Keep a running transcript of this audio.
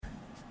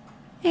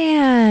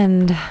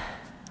And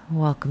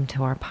welcome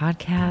to our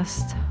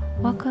podcast.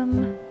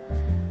 Welcome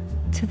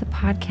to the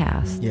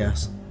podcast.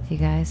 Yes. You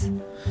guys.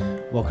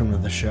 Welcome to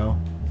the show.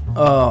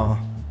 Oh.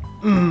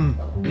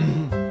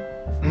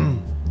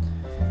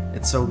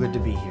 It's so good to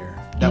be here.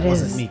 That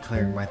wasn't me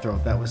clearing my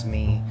throat. That was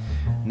me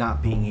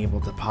not being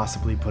able to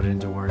possibly put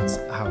into words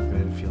how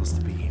good it feels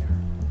to be here.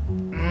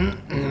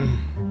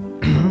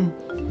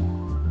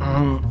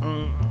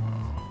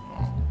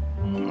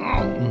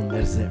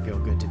 Does it feel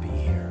good to be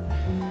here?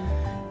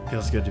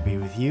 Feels good to be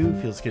with you.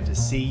 Feels good to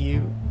see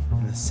you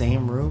in the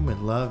same room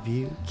and love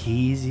you,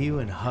 keys you,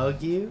 and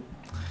hug you.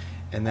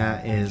 And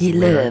that is it's a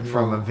lyric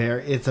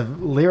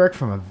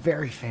from a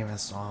very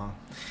famous song.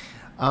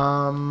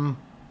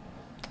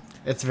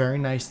 It's very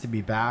nice to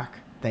be back.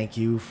 Thank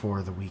you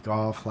for the week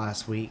off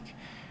last week.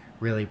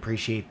 Really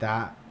appreciate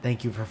that.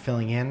 Thank you for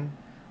filling in.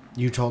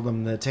 You told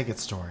them the ticket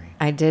story.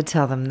 I did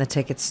tell them the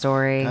ticket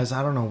story. Guys,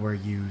 I don't know where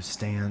you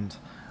stand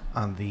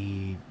on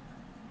the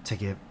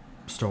ticket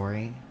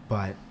story,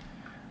 but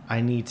I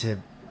need to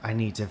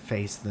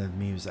face the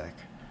music.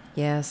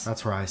 Yes.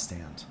 That's where I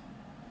stand.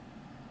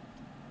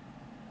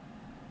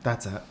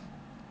 That's it.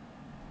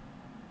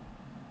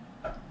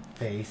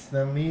 Face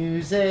the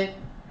music.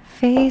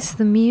 Face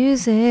the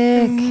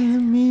music.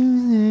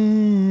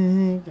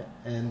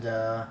 And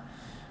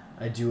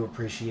I do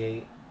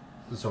appreciate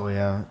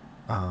Zoya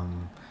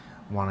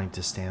wanting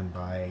to stand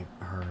by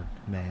her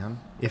man,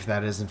 if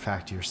that is in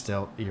fact your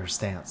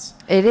stance.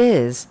 It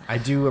is. I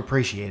do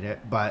appreciate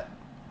it, but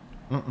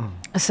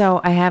So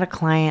I had a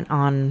client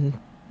on,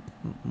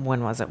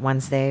 when was it?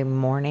 Wednesday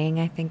morning,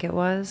 I think it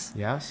was.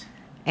 Yes.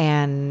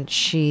 And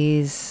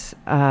she's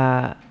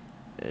a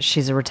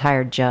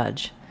retired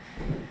judge.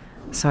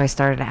 So I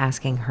started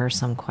asking her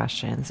some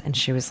questions, and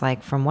she was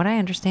like, from what I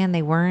understand,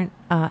 they weren't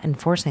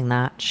enforcing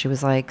that. She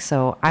was like,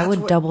 so I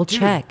would double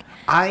check.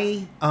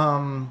 I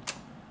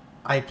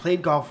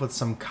played golf with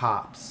some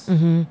cops.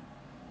 Mm-hmm.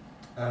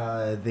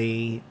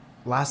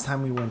 Last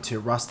time we went to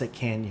Rustic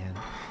Canyon,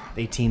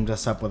 they teamed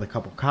us up with a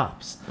couple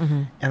cops.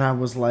 Mm-hmm. And I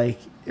was like,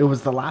 it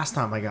was the last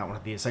time I got one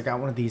of these. I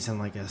got one of these in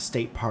like a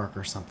state park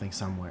or something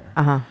somewhere.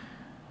 Uh-huh.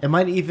 It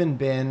might even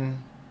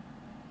been,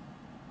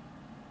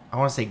 I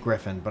want to say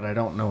Griffin, but I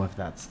don't know if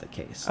that's the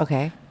case.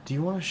 Okay. Do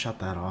you want to shut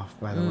that off,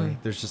 by the way?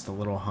 There's just a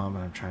little hum,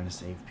 and I'm trying to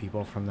save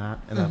people from that.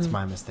 And that's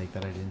my mistake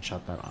that I didn't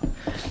shut that off.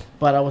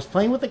 But I was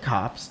playing with the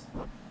cops,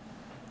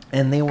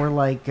 and they were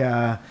like,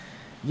 yeah,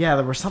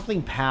 there was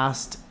something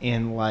passed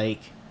in, like,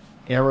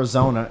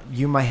 Arizona.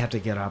 You might have to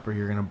get up or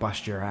you're going to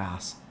bust your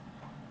ass.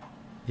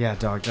 Yeah,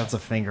 dog, that's a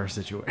finger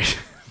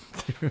situation.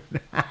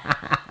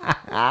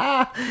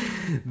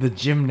 The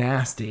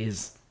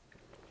gymnasties.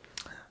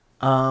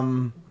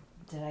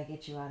 Did I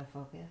get you out of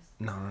focus?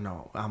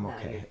 No. I'm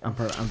okay.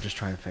 I'm just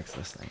trying to fix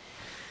this thing.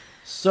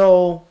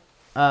 So,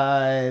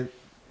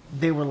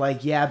 they were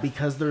like, yeah,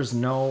 because there's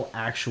no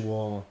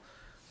actual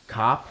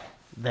cop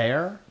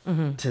there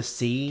to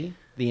see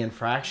the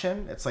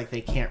infraction, it's like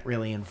they can't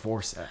really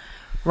enforce it.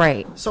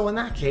 Right. So in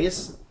that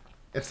case,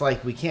 it's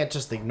like we can't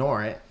just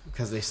ignore it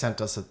because they sent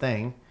us a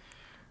thing.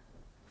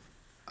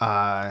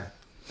 I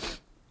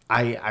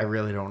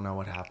really don't know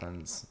what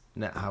happens,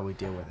 how we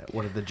deal with it.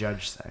 What did the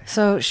judge say?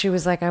 So she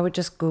was like, I would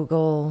just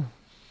Google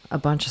a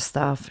bunch of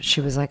stuff.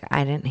 She was like,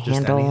 I didn't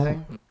handle.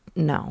 Anything?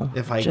 No.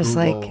 If I just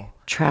Google like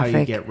traffic. how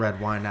you get red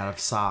wine out of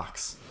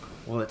socks,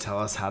 will it tell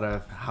us how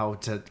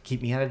to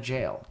keep me out of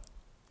jail?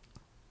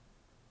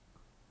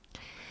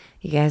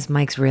 You guys,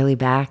 Mike's really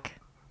back.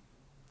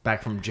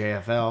 Back from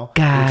JFL,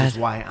 God. which is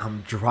why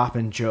I'm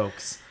dropping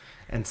jokes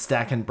and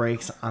stacking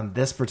breaks on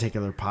this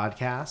particular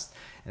podcast,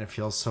 and it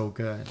feels so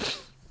good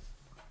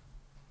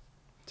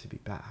to be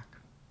back.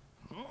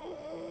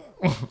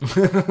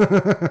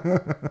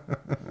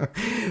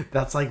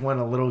 That's like when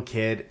a little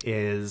kid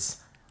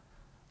is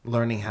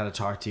learning how to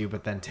talk to you,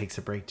 but then takes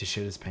a break to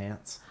shit his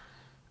pants.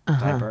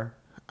 Diaper.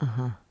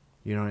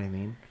 You know what I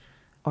mean?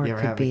 Or You it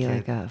ever could have a be kid?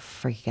 like a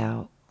freak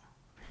out.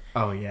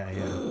 Oh, yeah.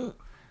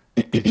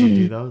 Did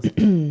you do those?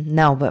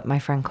 No, but my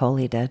friend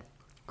Coley did.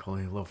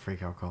 Coley, a little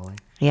freak out Coley.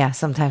 Yeah,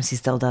 sometimes he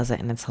still does it,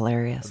 and it's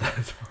hilarious.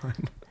 That's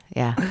fun.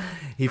 Yeah.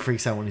 He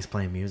freaks out when he's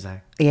playing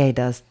music. Yeah, he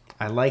does.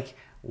 I like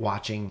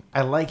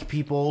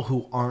people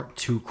who aren't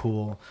too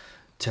cool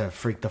to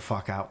freak the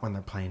fuck out when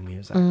they're playing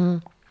music.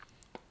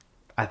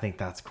 I think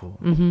that's cool.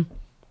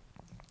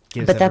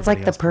 But that's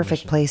like the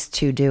perfect place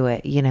to do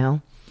it, you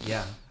know?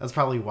 Yeah, that's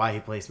probably why he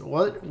plays.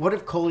 What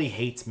if Coley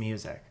hates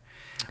music,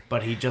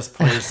 but he just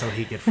plays so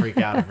he could freak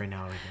out every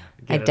now and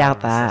again? I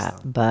doubt that,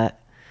 but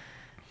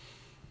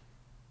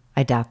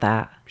I doubt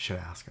that. We should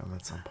ask him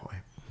at some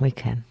point. We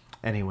can.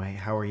 Anyway,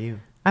 how are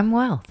you? I'm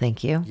well,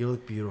 thank you. You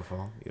look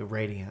beautiful. You're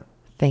radiant.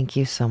 Thank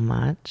you so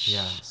much.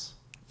 Yes.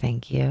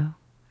 Thank you.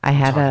 I'm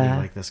talking to you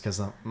like this because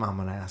I'm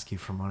going to ask you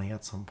for money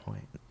at some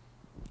point.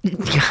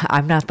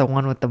 I'm not the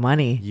one with the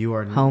money. You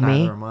are, homie.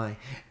 Neither am I.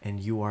 And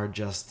you are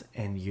just,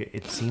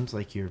 it seems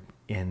like your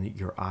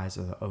eyes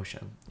are the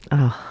ocean.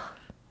 Oh,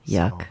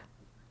 yuck. So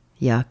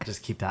Yuck.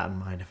 just keep that in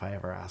mind if I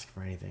ever ask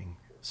for anything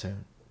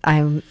soon.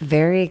 I'm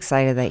very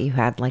excited that you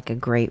had like a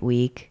great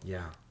week.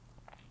 Yeah.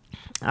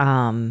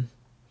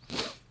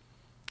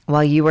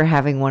 While you were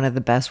having one of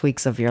the best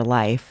weeks of your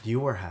life, You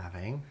were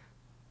having...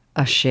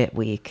 a shit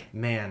week.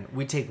 Man,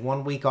 we take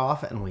 1 week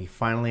off and we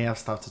finally have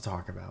stuff to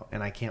talk about,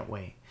 and I can't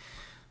wait.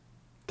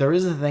 There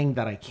is a thing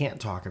that I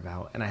can't talk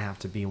about, and I have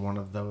to be one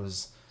of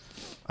those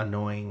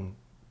annoying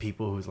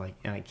people who's like,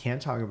 and I can't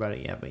talk about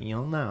it yet, but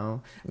you'll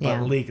know. Yeah.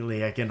 But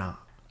legally, I cannot.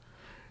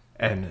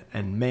 And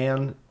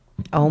man,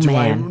 Oh, do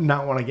I man.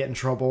 not want to get in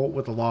trouble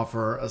with the law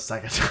for a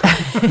second time?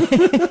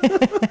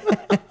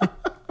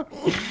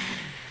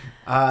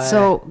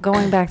 So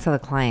going back to the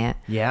client.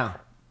 Yeah.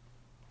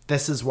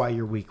 This is why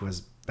your week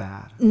was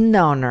bad.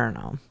 No.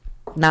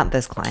 Not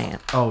this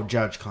client. Oh,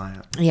 judge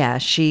client. Yeah,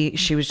 she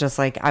was just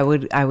like, I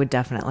would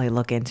definitely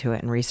look into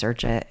it and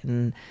research it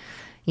and,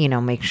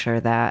 make sure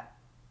that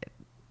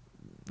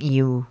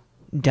you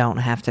don't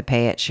have to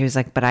pay it. She was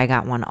like, but I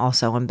got one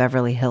also in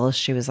Beverly Hills.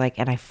 She was like,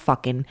 and I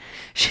fucking...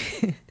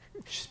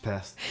 She's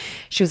pissed.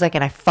 She was like,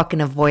 and I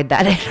fucking avoid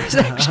that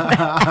intersection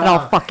at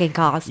all fucking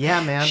costs.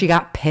 Yeah, man. She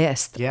got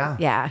pissed. Yeah.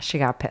 Yeah, she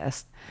got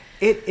pissed.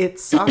 It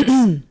sucks.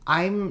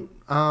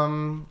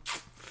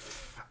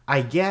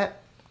 I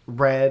get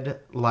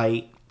red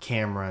light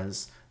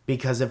cameras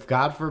because if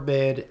God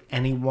forbid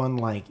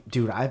anyone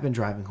dude, I've been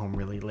driving home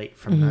really late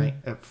from night.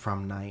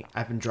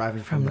 I've been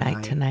driving from the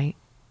Night to night.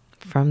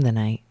 From the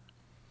night.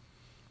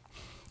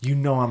 You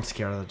know I'm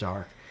scared of the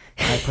dark.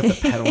 I put the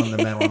pedal in the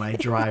metal and I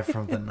drive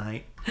from the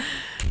night.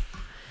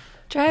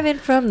 Driving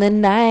from the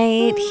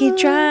night. He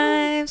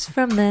drives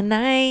from the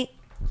night.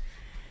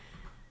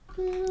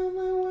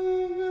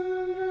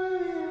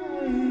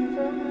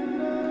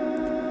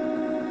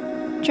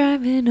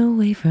 Driving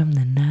away from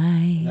the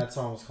night. That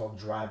song was called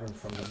Driving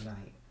from the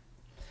Night.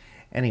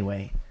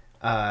 Anyway,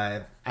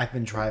 I've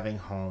been driving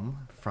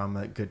home from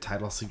a good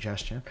title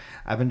suggestion.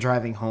 I've been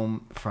driving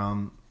home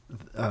from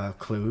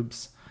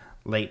clubs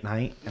late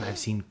night, and I've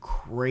seen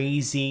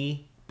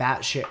crazy,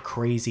 batshit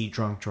crazy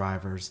drunk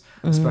drivers,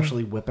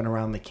 especially whipping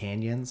around the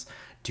canyons.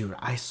 Dude,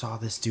 I saw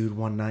this dude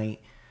one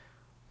night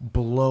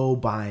blow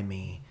by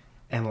me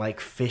and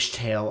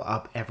fishtail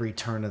up every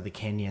turn of the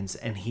canyons,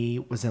 and he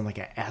was in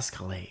an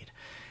Escalade.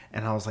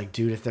 And I was like,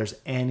 dude, if there's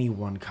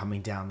anyone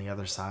coming down the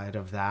other side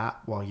of that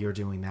while you're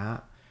doing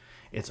that,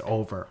 it's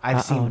over.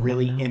 I've seen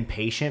really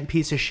impatient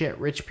piece of shit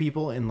rich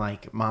people in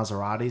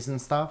Maseratis and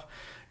stuff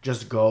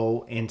just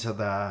go into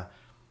the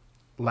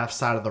left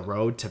side of the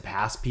road to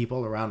pass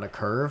people around a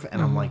curve,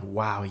 and I'm like,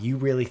 wow, you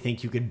really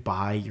think you could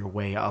buy your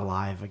way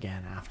alive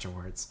again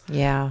afterwards?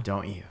 Yeah.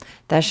 Don't you?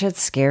 That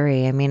shit's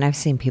scary. I mean, I've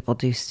seen people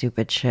do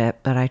stupid shit,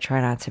 but I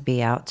try not to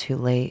be out too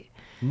late.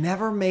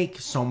 Never make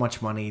so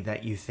much money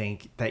that you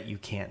think that you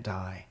can't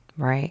die.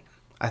 Right?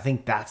 I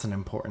think that's an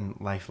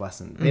important life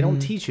lesson. They don't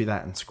teach you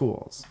that in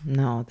schools.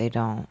 No, they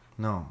don't.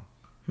 No.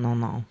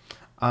 No.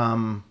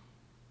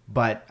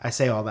 But I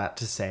say all that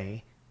to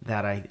say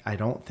that I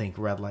don't think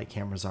red light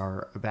cameras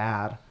are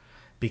bad,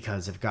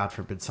 because if God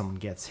forbid someone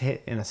gets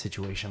hit in a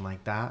situation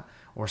like that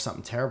or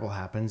something terrible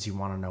happens, you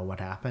want to know what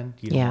happened.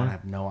 You don't want to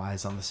have no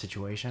eyes on the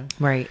situation.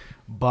 Right.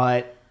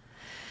 But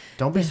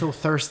don't be so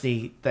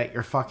thirsty that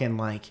you're fucking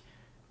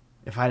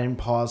if I didn't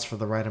pause for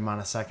the right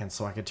amount of seconds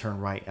so I could turn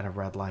right at a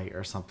red light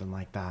or something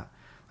like that.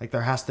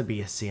 There has to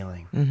be a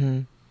ceiling. Mm-hmm.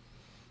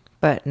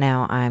 But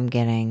now I'm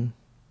getting...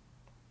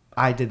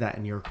 I did that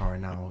in your car.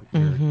 Now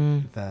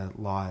the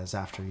law is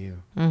after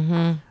you.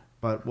 Mm-hmm.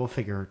 But we'll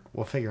figure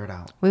it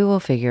out. We will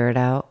figure it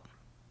out.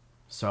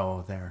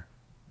 So there.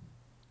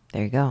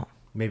 There you go.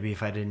 Maybe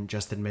if I didn't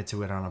just admit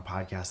to it on a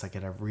podcast, I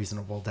could have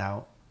reasonable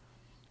doubt.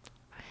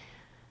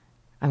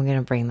 I'm going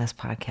to bring this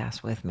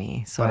podcast with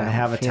me. So But I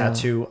have a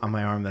tattoo on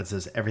my arm that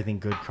says everything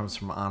good comes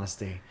from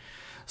honesty.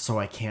 So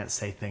I can't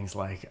say things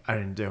like, I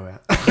didn't do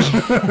it.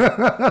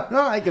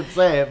 I could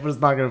say it, but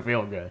it's not going to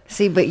feel good.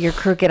 See, but your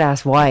crooked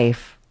ass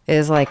wife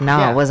is like, no,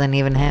 Yeah. It wasn't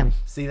even him.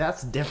 See,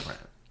 that's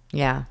different.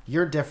 Yeah.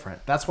 You're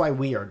different. That's why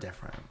we are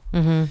different.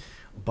 Mm-hmm.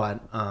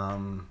 But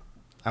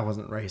I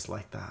wasn't raised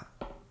like that.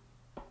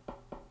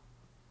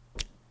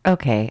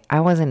 Okay. I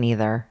wasn't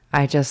either.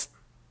 I just...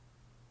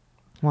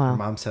 Well,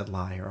 Mom said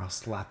lie or I'll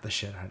slap the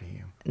shit out of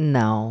you.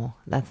 no,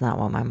 that's not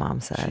what my mom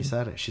said. She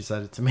said it. She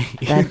said it to me.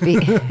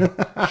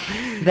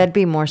 That'd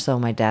be more so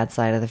my dad's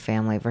side of the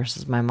family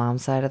versus my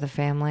mom's side of the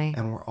family.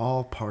 And we're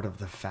all part of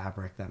the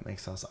fabric that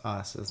makes us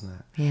us, isn't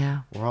it?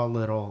 Yeah. We're all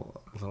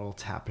little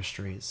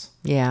tapestries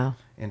Yeah.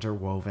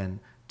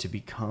 interwoven to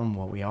become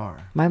what we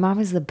are. My mom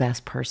is the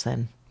best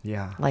person,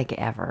 Yeah.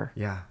 ever.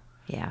 Yeah.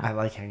 Yeah. I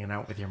like hanging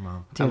out with your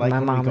mom. Dude, I like my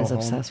when mom we go is home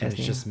obsessed and with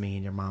it's you. just me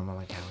and your mom on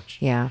the couch.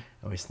 Yeah.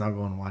 And we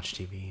snuggle and watch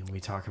TV and we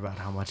talk about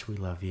how much we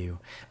love you,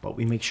 but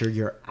we make sure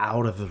you're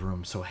out of the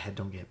room so head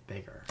don't get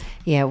bigger.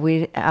 Yeah,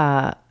 we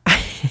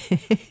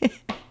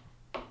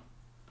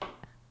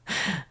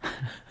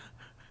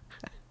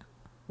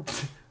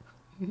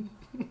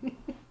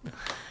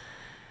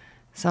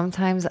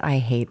sometimes I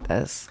hate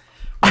this.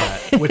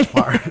 Which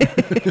part?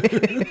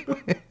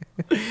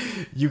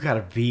 You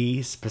gotta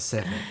be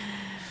specific.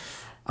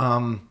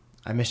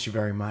 I missed you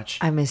very much.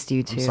 I missed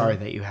you too. I'm sorry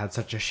that you had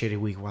such a shitty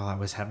week while I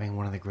was having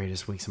one of the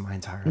greatest weeks of my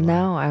entire life.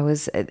 No,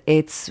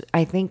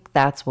 I think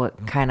that's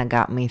what kind of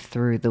got me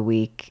through the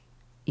week,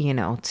 you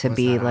know, to Was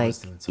be that I like, was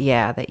doing so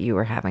yeah, that you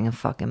were having a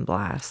fucking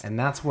blast. And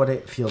that's what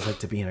it feels like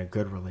to be in a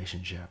good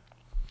relationship.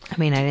 I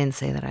mean, I didn't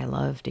say that I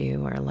loved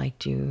you or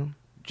liked you.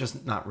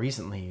 Just not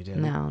recently you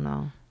didn't.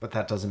 No. But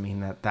that doesn't mean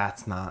that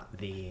that's not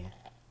the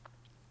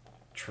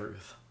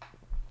truth.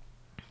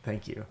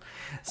 Thank you.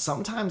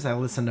 Sometimes I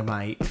listen to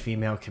my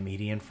female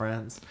comedian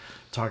friends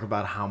talk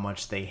about how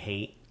much they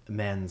hate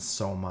men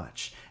so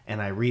much.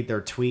 And I read their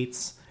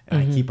tweets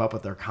and I keep up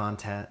with their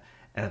content.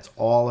 And it's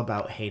all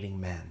about hating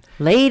men.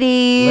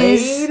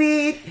 Ladies.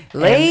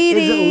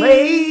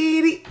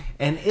 Lady.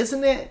 And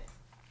isn't it?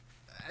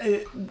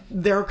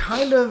 They're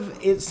kind of.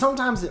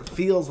 Sometimes it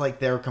feels like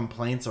their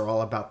complaints are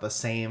all about the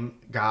same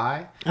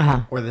guy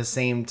or the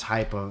same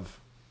type of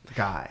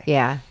guy.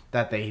 Yeah.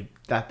 That they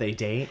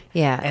date.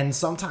 Yeah. And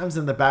sometimes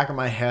in the back of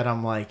my head,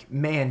 I'm like,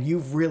 man,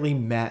 you've really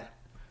met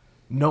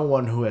no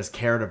one who has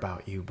cared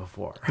about you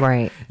before.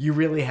 Right. You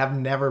really have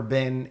never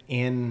been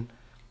in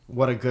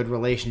what a good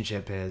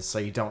relationship is, so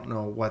you don't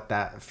know what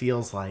that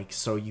feels like.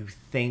 So you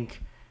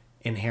think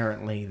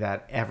inherently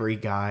that every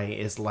guy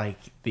is like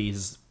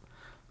these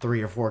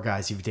 3 or 4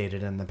 guys you've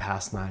dated in the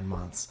past 9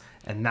 months.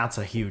 And that's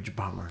a huge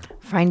bummer.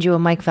 Find you a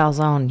Mike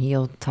Falzone.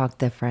 You'll talk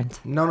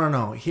different.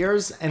 No.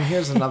 Here's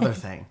another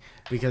thing.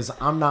 Because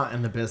I'm not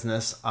in the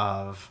business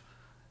of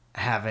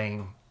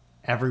having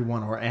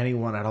everyone or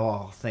anyone at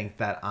all think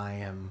that I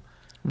am...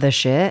 The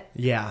shit?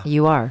 Yeah.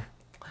 You are.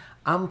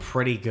 I'm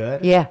pretty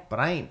good. Yeah. But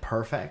I ain't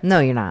perfect. No,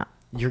 you're not.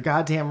 You're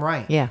goddamn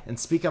right. Yeah. And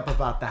speak up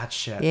about that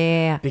shit.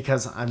 Yeah.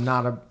 Because I'm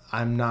not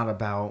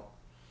about...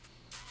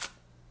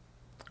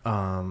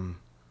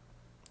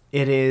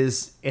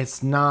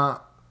 It's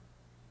not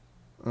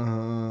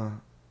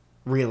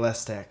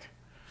realistic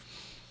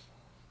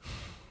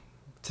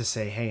to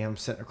say, hey, I'm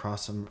sitting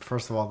across from,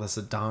 first of all, this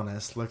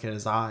Adonis, look at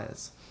his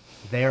eyes.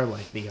 They're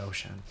like the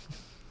ocean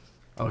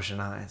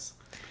eyes.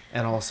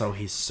 And also,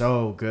 he's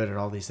so good at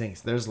all these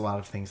things. There's a lot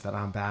of things that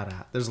I'm bad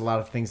at. There's a lot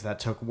of things that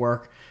took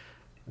work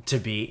to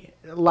be,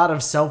 a lot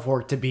of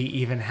self-work to be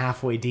even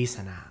halfway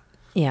decent at.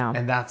 Yeah.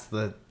 And that's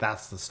the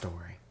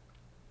story.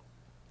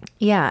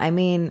 Yeah, I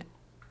mean,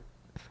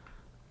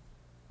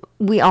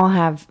 we all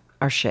have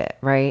our shit,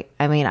 right?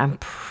 I mean, I'm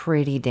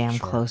pretty damn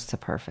close to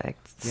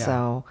perfect.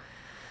 Yeah.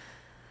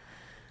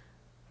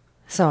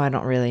 So I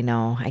don't really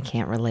know. I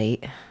can't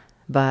relate.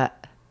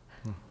 But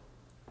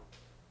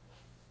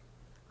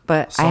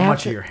so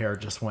much of your hair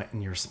just went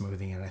in your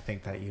smoothie, and I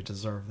think that you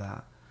deserve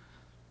that.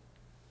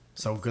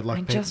 So good luck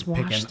picking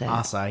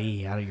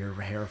acai out of your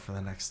hair for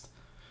the next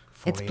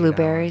 48 It's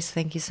blueberries. hours.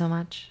 Thank you so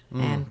much.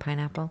 And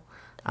pineapple.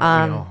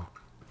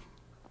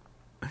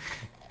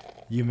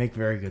 You make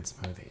very good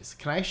smoothies.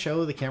 Can I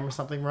show the camera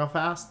something real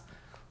fast?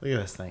 Look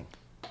at this thing.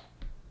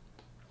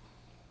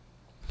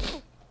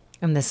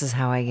 And this is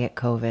how I get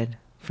COVID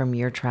from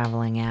your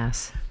traveling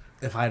ass.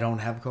 If I don't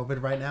have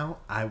COVID right now,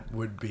 I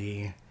would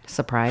be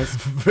surprised.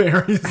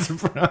 Very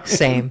surprised.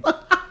 Same.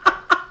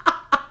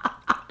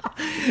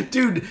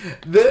 Dude,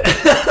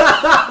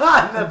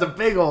 that's a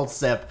big old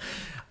sip.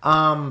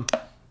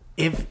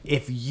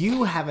 If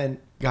you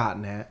haven't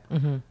gotten it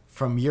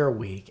from your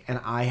week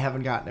and I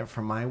haven't gotten it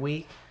from my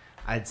week,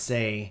 I'd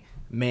say,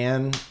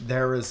 man,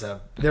 there's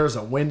a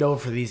window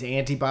for these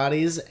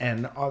antibodies,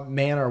 and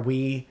man, are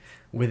we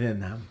within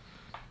them.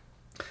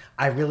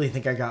 I really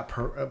think I got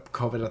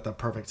COVID at the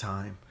perfect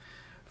time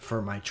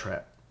for my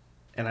trip.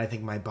 And I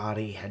think my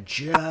body had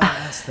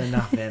just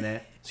enough in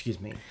it. Excuse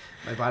me.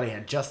 My body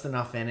had just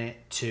enough in it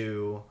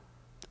to...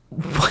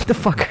 What the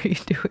fuck are you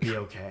doing? Be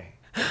okay.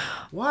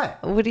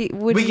 What? We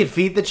could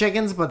feed the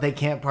chickens, but they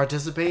can't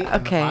participate in the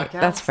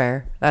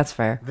podcast? That's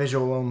fair.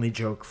 Visual only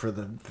joke for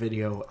the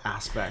video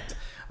aspect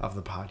of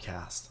the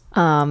podcast.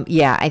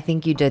 Yeah, I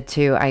think you did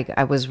too.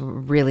 I was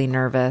really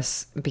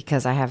nervous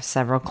because I have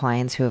several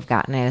clients who have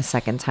gotten it a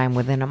second time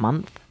within a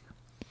month.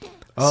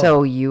 Oh.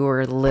 So you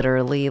were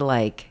literally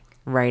like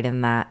right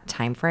in that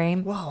time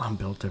frame. Well, I'm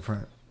built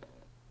different.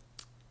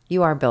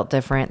 You are built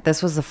different.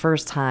 This was the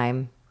first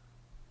time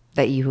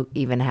that you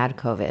even had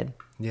COVID.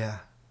 Yeah.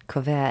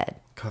 COVID.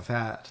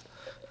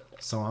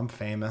 So I'm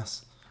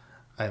famous.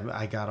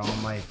 I got all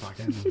my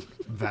fucking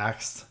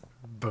vaxxed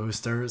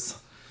boosters.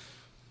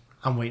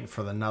 I'm waiting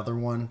for another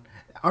one.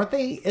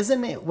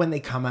 Isn't it when they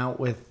come out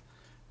with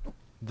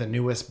the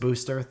newest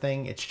booster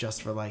thing, it's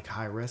just for like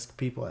high risk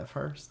people at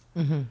first?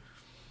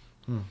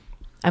 Mm-hmm.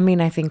 I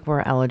mean, I think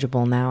we're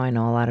eligible now. I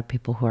know a lot of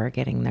people who are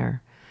getting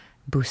their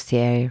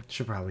booster.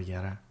 Should probably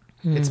get it.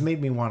 It's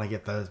made me want to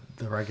get the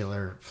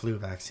regular flu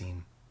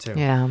vaccine too.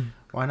 Yeah.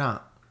 Why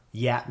not?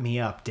 Yap me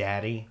up,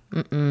 daddy.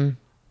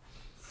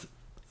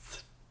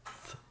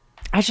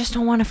 I just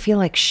don't want to feel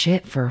like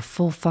shit for a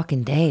full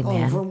fucking day,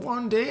 man. For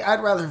one day?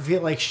 I'd rather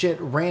feel like shit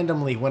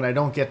randomly when I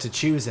don't get to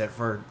choose it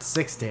for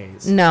 6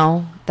 days.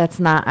 No, that's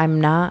not. I'm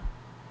not.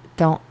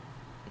 Don't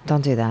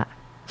do that.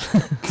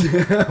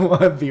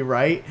 Well, be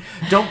right.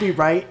 Don't be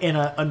right in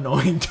an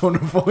annoying tone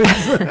of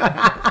voice.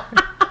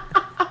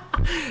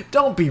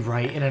 Don't be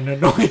right in an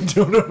annoying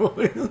tone of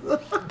voice.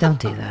 Don't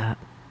do that.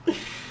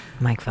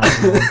 Mike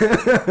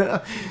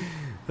Feldman.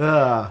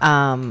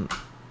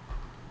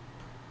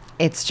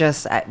 It's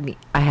just, I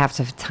have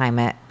to time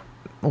it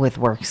with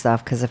work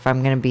stuff, because if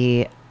I'm going to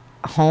be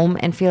home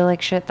and feel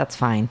like shit, that's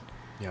fine.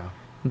 Yeah.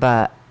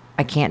 But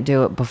I can't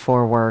do it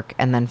before work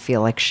and then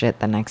feel like shit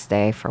the next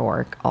day for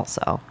work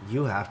also.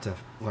 You have to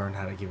learn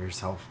how to give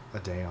yourself a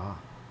day off.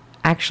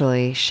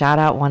 Actually, shout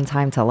out one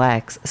time to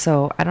Lex.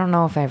 So I don't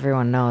know if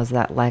everyone knows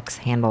that Lex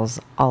handles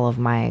all of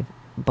my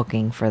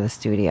booking for the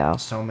studio.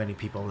 So many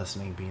people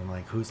listening being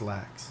like, who's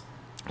Lex?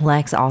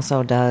 Lex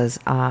also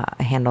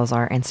handles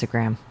our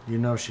Instagram. You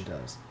know she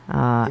does.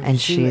 And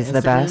she's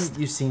the best.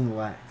 You've seen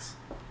Lex.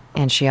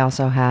 And she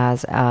also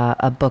has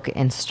a book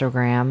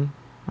Instagram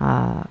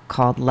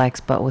called Lex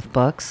But With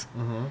Books.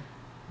 Mm-hmm.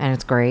 And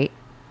it's great.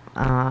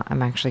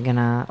 I'm actually going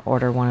to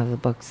order one of the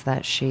books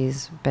that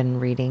she's been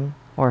reading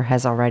or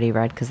has already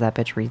read, because that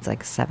bitch reads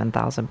like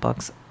 7,000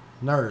 books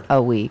Nerd.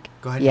 a week.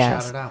 Go ahead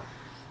and shout it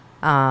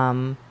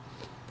out.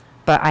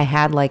 But I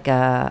had like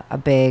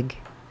a big...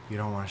 You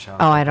don't want to shout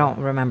Oh, it I out. don't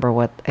remember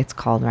what it's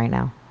called right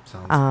now.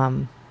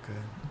 Sounds good.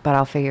 But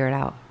I'll figure it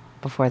out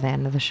before the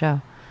end of the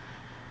show.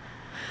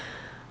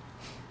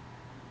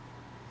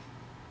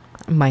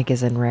 Mike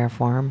is in rare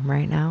form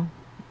right now.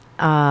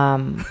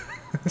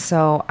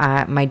 So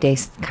my day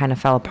kind of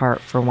fell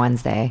apart for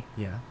Wednesday.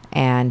 Yeah.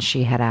 And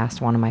she had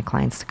asked one of my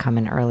clients to come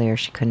in earlier.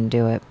 She couldn't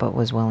do it, but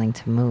was willing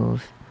to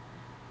move.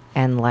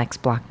 And Lex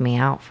blocked me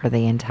out for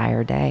the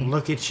entire day.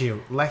 Look at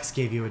you. Lex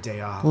gave you a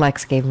day off.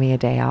 Lex gave me a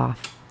day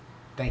off.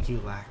 Thank you,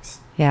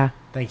 Lex. Yeah.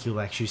 Thank you,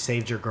 Lex. You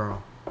saved your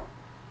girl.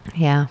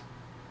 Yeah.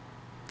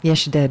 Yeah,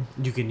 she did.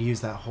 You can use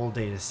that whole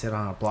day to sit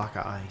on a block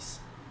of ice.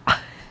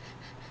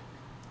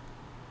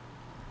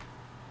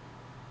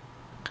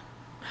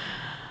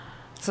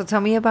 So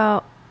tell me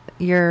about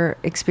your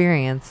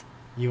experience.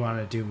 You want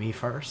to do me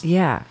first?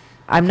 Yeah.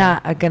 I'm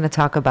not going to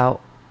talk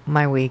about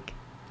my week.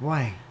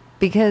 Why?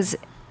 Because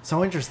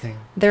So interesting.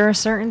 there are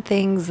certain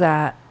things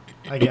that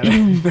I get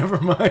it.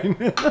 Never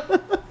mind.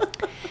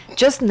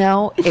 just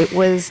know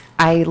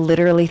I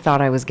literally thought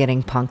I was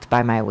getting punked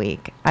by my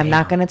week. I'm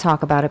not Damn. going to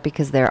talk about it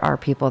because there are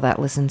people that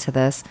listen to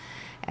this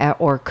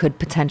or could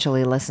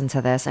potentially listen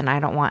to this, and I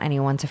don't want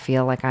anyone to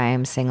feel like I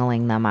am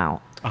singling them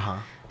out. Uh-huh.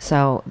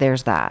 So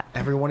there's that.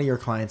 Every one of your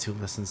clients who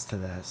listens to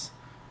this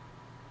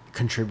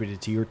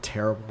contributed to your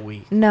terrible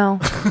week. No.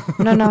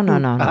 No.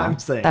 I'm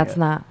saying that's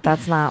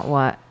it. not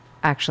what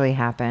actually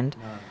happened.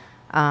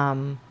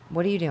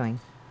 What are you doing?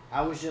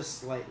 I was just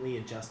slightly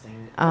adjusting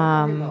it.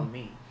 Don't worry about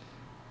me.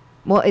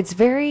 Well, it's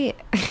very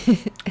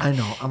I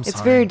know. I'm sorry.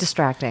 it's very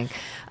distracting.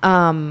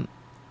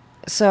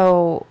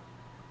 So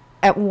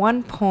at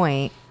one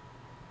point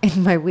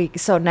in my week,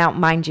 so now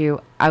mind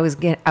you, I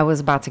was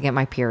about to get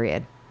my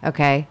period,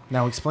 okay?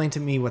 Now explain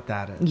to me what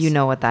that is. You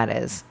know what that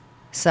is.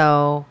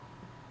 So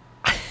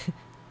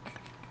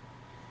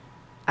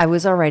I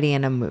was already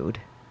in a mood,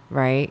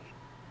 right?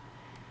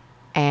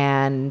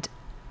 And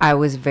I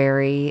was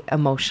very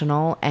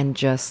emotional and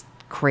just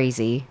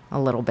crazy a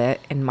little bit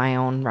in my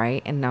own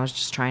right. And I was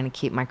just trying to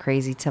keep my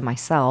crazy to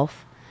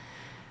myself.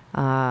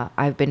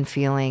 I've been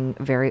feeling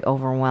very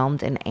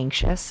overwhelmed and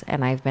anxious,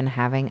 and I've been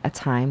having a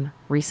time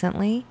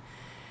recently.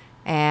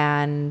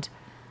 And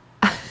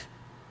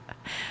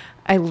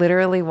I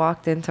literally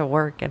walked into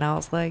work and I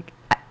was like,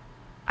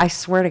 I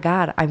swear to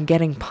God, I'm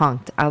getting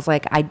punked. I was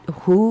like,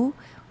 who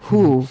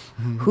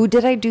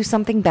did I do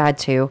something bad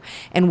to?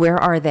 And where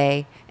are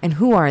they? And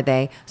who are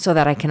they? So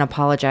that I can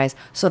apologize.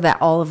 So that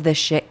all of this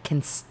shit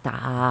can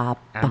stop.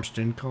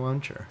 Amston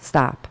Kaluncher.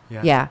 Stop.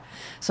 Yeah.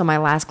 So my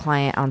last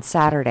client on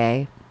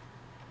Saturday,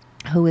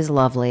 who is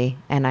lovely,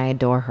 and I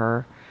adore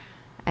her.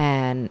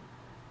 And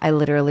I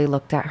literally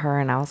looked at her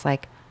and I was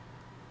like,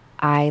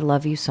 I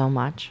love you so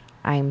much.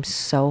 I'm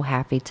so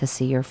happy to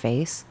see your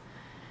face,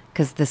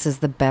 because this is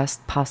the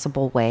best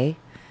possible way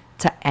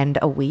to end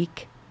a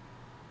week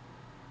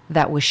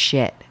that was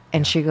shit.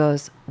 And she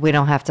goes, we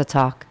don't have to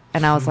talk.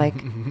 And I was like,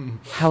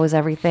 how is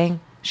everything?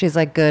 She's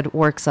like, good.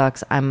 Work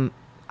sucks. I'm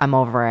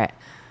over it.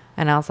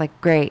 And I was like,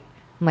 great.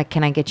 I'm like,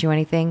 can I get you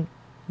anything?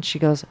 And she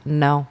goes,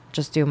 no,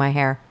 just do my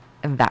hair.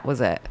 And that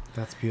was it.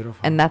 That's beautiful.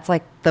 And that's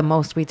like the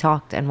most we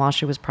talked. And while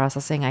she was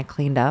processing, I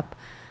cleaned up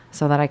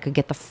so that I could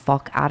get the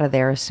fuck out of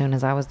there as soon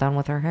as I was done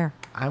with her hair.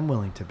 I'm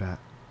willing to bet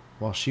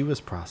while she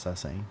was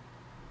processing,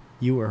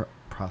 you were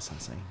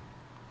processing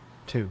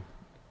too.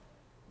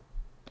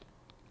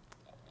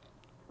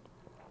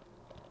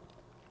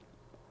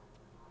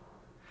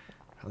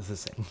 How's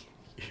this saying?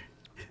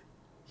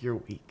 You're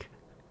weak.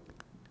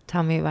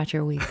 Tell me about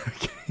your week.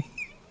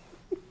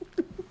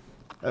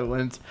 I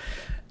went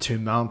to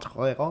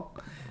Montreal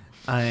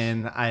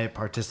and I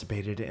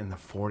participated in the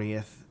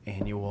 40th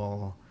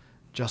annual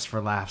Just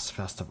for Laughs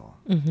festival,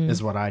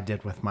 is what I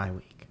did with my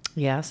week.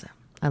 Yes.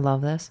 I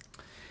love this.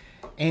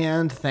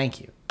 And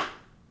thank you.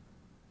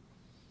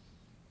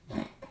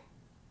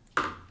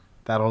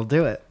 That'll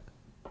do it.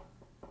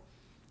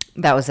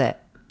 That was it.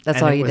 That's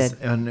And all it you was-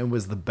 did. And it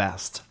was the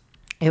best.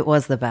 It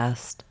was the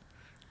best.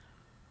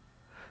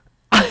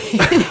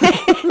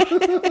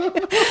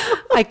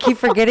 I keep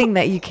forgetting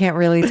that you can't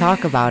really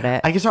talk about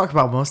it. I can talk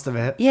about most of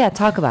it. Yeah,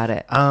 talk about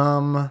it.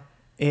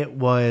 It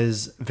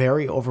was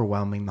very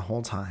overwhelming the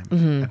whole time.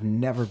 I've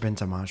never been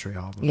to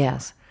Montreal before.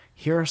 Yes.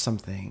 Here are some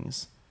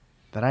things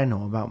that I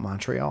know about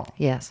Montreal.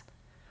 Yes.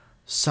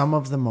 Some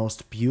of the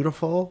most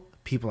beautiful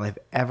people I've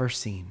ever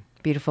seen.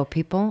 Beautiful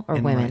people or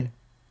in women?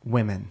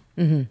 Women.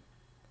 You're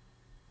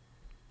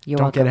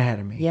Don't welcome. get ahead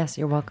of me. Yes,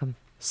 you're welcome.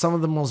 Some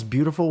of the most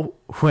beautiful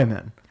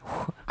women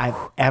I've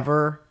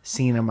ever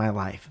seen in my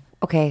life.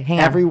 Okay, hang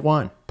on.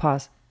 Everyone.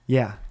 Pause.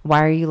 Yeah.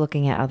 Why are you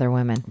looking at other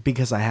women?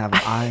 Because I have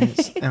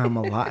eyes and I'm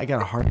I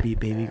got a heartbeat,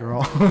 baby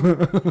girl.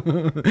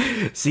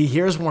 See,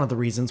 here's one of the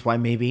reasons why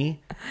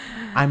maybe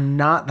I'm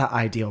not the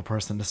ideal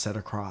person to sit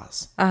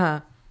across.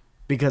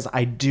 Because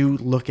I do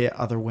look at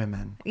other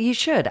women. You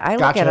should. I look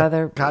Gotcha. at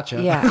other.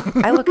 Gotcha. Yeah,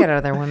 I look at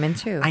other women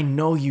too. I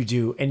know you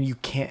do, and you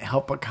can't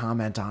help but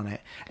comment on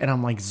it. And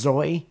I'm like,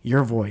 Zoe,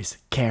 your voice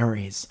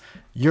carries.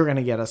 You're going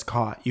to get us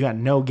caught. You got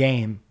no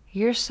game.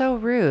 You're so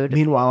rude.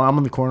 Meanwhile, I'm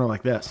in the corner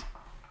like this.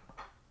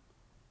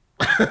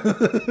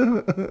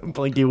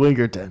 Blinky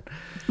Winkerton.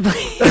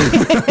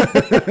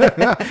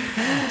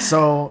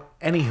 So,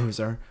 any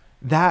hooser,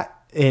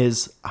 that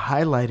is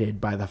highlighted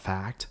by the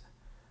fact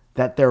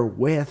that they're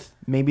with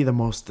maybe the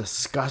most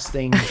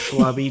disgusting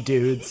schlubby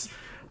dudes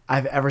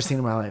I've ever seen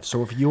in my life.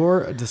 So if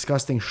you're a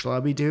disgusting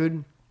schlubby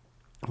dude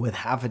with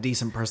half a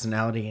decent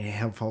personality and a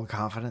handful of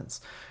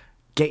confidence,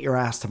 get your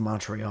ass to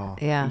Montreal.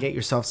 Yeah. And get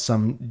yourself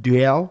some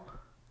duel,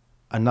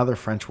 another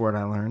French word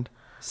I learned,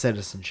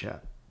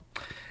 citizenship.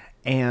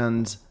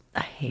 And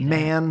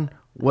man,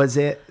 was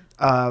it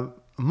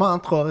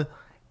Montreux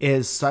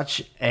is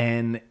such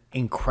an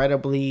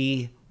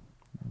incredibly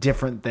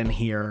different than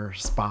here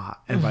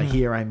spot. And by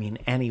here, I mean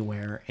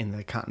anywhere in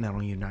the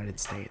continental United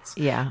States.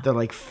 Yeah. They're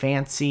like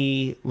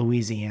fancy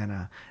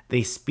Louisiana.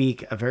 They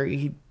speak a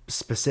very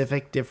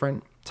specific,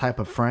 different type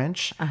of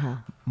French.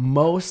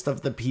 Most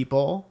of the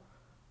people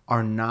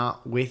are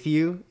not with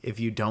you if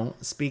you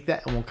don't speak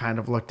that, and will kind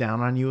of look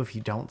down on you if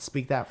you don't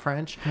speak that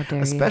French. How dare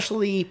you.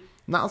 Especially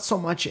not so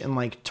much in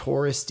like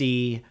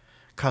touristy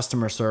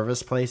customer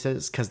service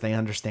places, because they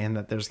understand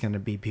that there's going to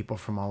be people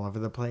from all over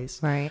the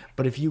place. Right.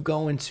 But if you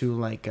go into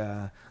like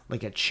a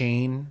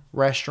chain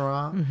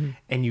restaurant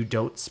and you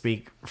don't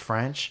speak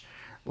French,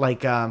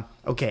 like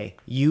okay,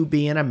 you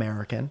be an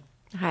American.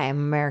 Hi, I'm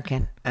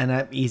American. And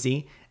I'm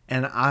easy,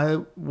 and I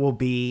will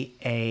be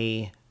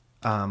a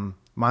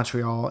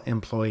Montreal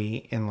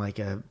employee in like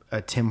a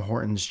Tim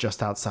Hortons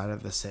just outside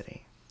of the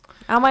city.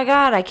 Oh my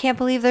God, I can't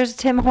believe there's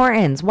Tim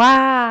Hortons.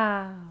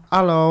 Wow.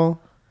 Hello.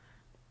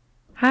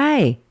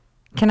 Hi.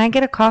 Can I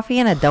get a coffee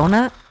and a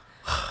donut?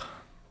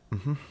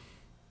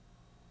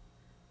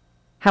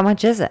 How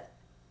much is it?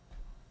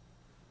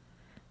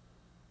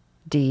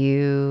 Do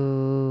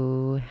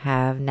you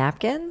have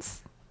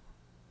napkins?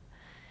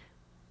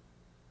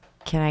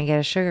 Can I get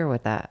a sugar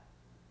with that?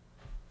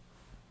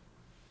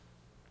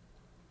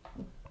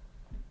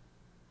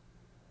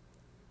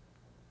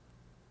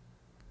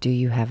 Do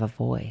you have a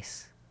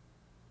voice?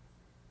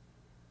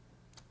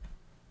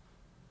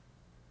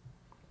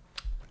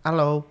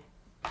 Hello.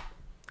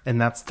 And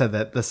that's to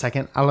the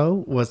second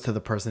hello was to the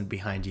person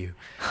behind you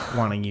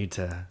wanting you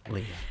to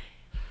leave.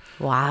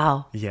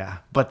 Wow. Yeah.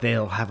 But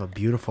they'll have a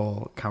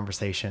beautiful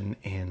conversation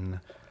in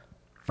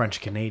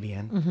French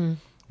Canadian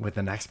with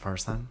the next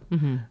person.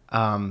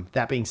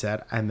 That being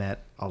said, I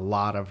met a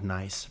lot of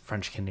nice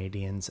French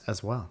Canadians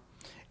as well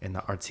in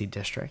the artsy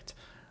district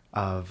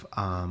of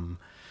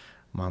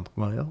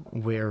Montreuil,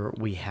 where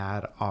we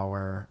had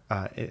our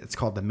it's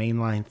called the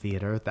Mainline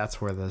Theater. That's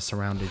where the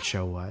Surrounded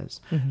show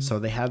was. So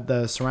they had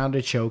the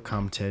Surrounded show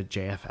come to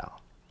JFL,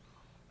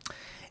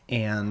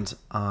 and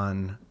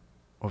on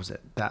what was it,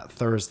 that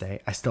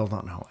Thursday, I still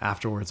don't know,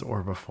 afterwards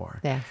or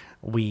before,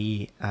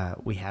 we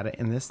had it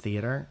in this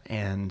theater,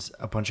 and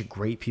a bunch of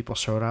great people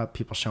showed up.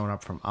 People showing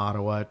up from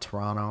Ottawa,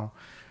 Toronto,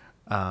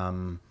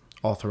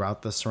 all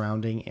throughout the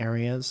surrounding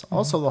areas.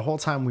 Also, the whole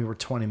time we were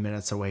 20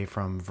 minutes away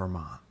from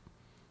Vermont.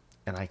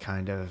 And I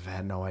kind of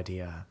had no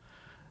idea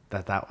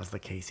that that was the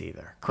case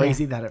either.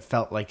 Crazy that it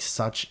felt like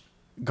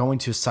going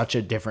to such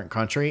a different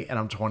country, and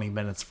I'm 20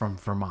 minutes from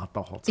Vermont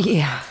the whole time.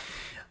 Yeah.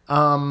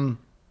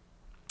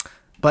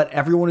 But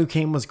everyone who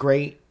came was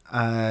great.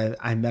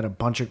 I met a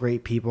bunch of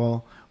great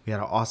people. We had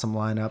an awesome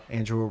lineup.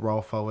 Andrew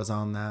Rolfo was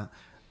on that.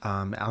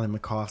 Ali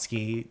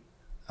Makovsky.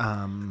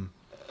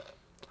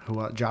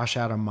 Josh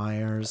Adam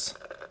Myers.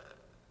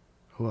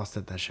 Who else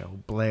did that show?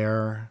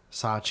 Blair,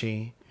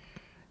 Sachi.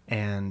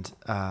 And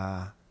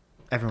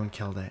everyone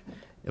killed it.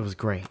 It was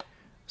great.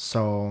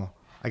 So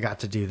I got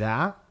to do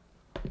that.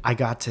 I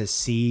got to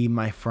see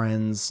my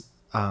friends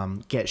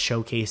get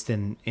showcased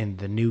in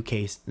the new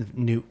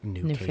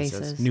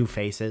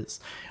faces,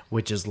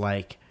 which is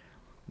like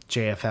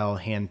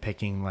JFL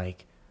handpicking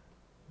like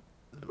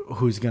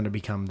who's going to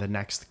become the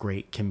next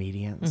great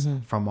comedians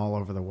from all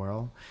over the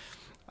world.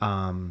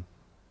 Some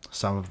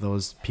of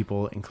those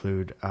people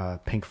include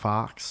Pink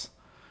Fox.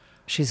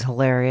 She's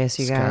hilarious,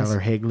 you guys.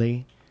 Skylar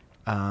Higley.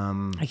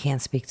 I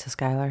can't speak to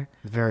Skylar.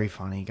 Very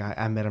funny guy.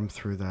 I met him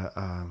through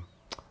the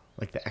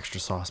like the Extra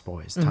Sauce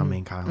Boys. Tommy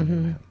and Kyle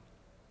knew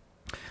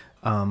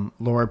him.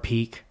 Laura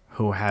Peak,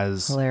 who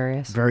has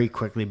Hilarious. very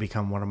quickly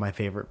become one of my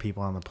favorite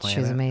people on the planet.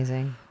 She's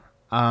amazing.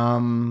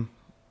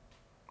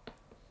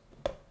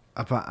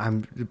 But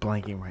I'm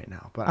blanking right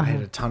now. But I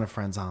had a ton of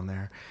friends on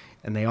there,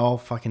 and they all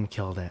fucking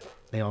killed it.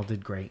 They all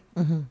did great.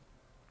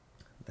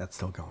 That's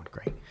still going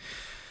great.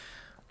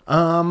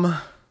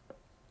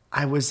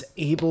 I was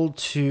able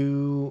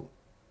to,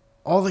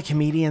 all the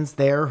comedians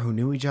there who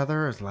knew each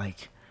other, is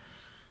like,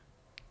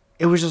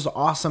 it was just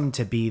awesome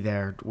to be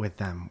there with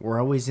them. We're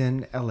always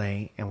in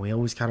LA, and we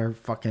always got our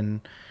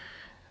fucking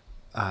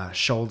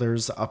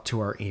shoulders up to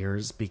our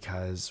ears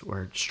because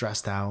we're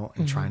stressed out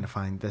and trying to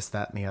find this,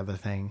 that, and the other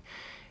thing.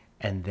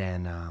 And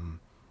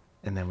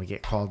then we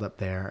get called up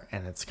there,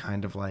 and it's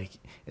kind of like,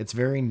 it's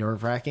very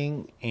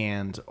nerve-wracking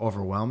and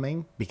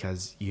overwhelming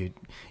because you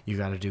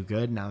got to do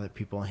good now that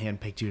people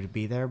handpicked you to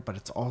be there, but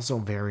it's also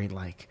very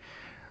like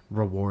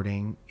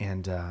rewarding,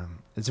 and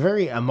it's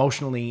very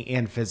emotionally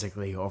and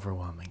physically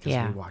overwhelming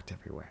because we walked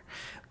everywhere.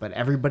 But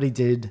everybody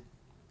did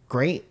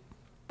great.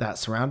 That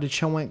Surrounded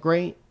show went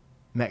great.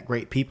 Met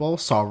great people.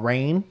 Saw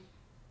Rain.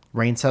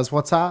 Rain Says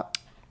What's Up.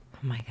 Oh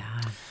my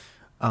God.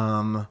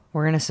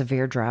 We're in a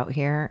severe drought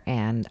here,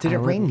 and did it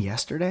rain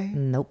yesterday?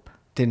 Nope.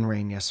 Didn't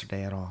rain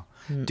yesterday at all.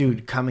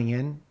 Dude, coming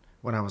in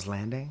when I was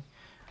landing,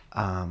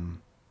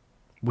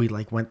 we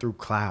like went through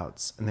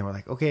clouds, and they were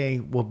like, okay,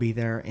 we'll be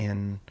there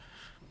in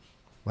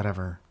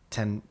whatever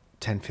 10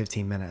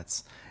 15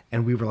 minutes,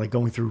 and we were like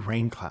going through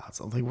rain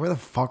clouds. I was like, where the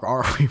fuck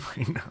are we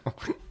right now?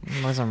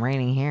 It wasn't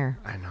raining here.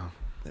 I know,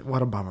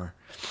 what a bummer.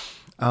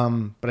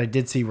 But I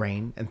did see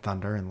rain and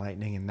thunder and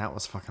lightning, and that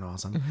was fucking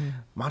awesome.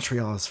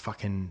 Montreal is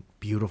fucking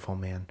beautiful,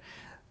 man.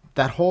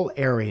 That whole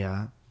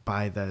area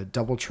by the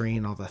DoubleTree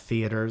and all the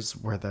theaters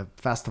where the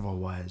festival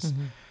was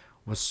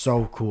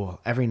so cool.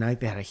 Every night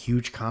they had a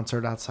huge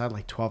concert outside,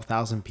 like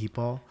 12,000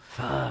 people.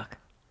 Fuck.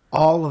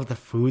 All of the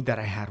food that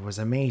I had was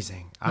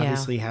amazing.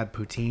 Obviously had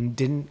poutine.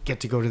 Didn't get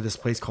to go to this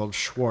place called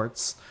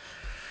Schwartz,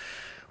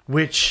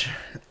 which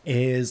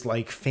is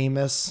like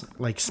famous,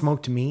 like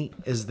smoked meat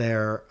is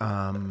their...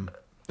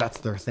 that's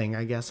their thing,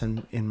 I guess,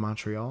 in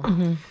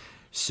Montreal.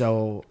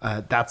 So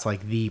that's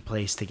like the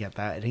place to get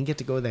that. I didn't get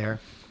to go there.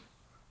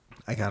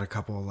 I got a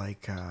couple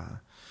like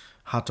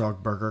hot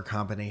dog burger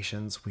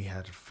combinations. We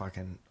had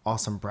fucking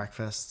awesome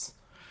breakfasts.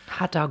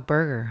 Hot dog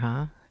burger,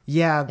 huh?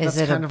 Yeah, that's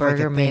Is it kind a of like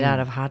burger a made thing. out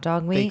of hot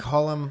dog meat? They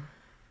call them.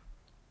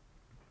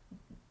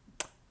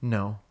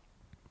 No,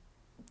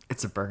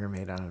 it's a burger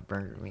made out of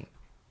burger meat.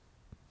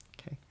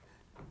 Okay.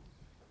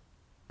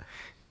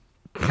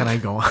 Can I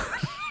go on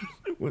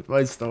with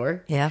my story?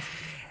 Yes.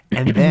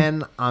 And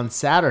then on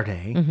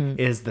Saturday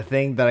is the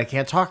thing that I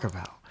can't talk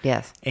about.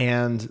 Yes.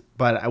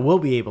 But I will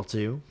be able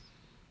to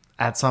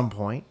at some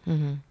point.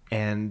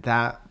 And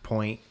that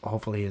point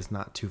hopefully is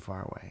not too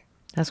far away.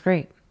 That's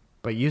great.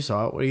 But you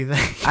saw it. What do you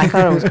think? I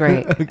thought it was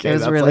great. Okay, it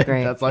was really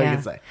great. That's all I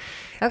can say.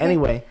 Okay.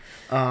 Anyway,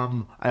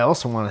 I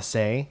also want to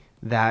say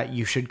that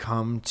you should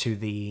come to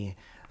the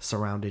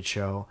Surrounded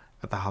show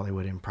at the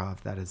Hollywood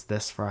Improv. That is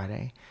this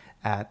Friday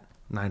at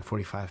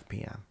 9:45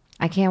 p.m.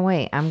 I can't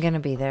wait. I'm going to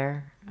be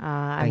there.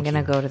 I'm going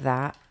to go to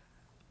that,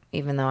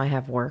 even though I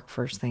have work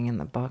first thing in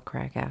the butt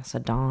crack ass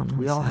of dawn on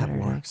We all Saturday.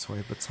 have work,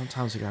 Sway, but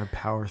sometimes we got to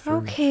power through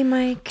Okay,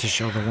 Mike. to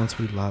show the ones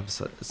we love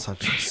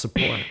such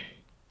support.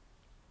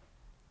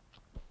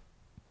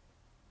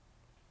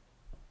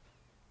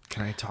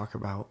 Can I talk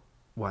about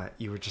what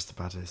you were just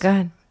about to say? Go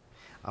ahead.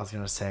 I was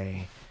going to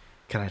say,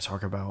 can I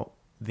talk about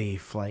the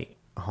flight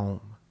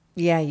home?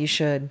 Yeah, you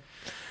should.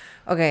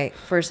 Okay,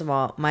 first of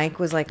all, Mike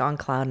was like on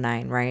cloud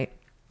 9, right?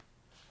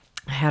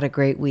 I had a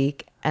great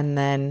week, and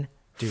then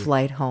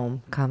flight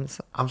home comes.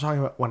 I'm talking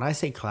about, when I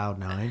say cloud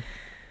 9,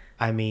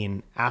 I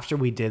mean, after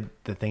we did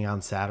the thing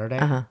on Saturday,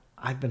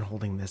 I've been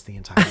holding this the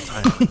entire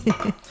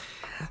time.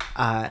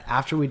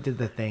 After we did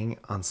the thing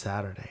on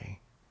Saturday,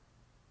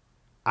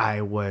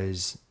 I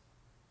was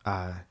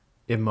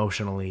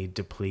emotionally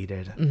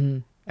depleted,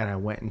 and I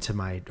went into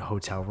my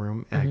hotel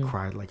room and I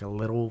cried like a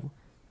little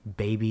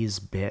baby's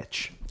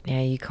bitch.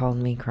 Yeah, you called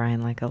me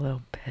crying like a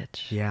little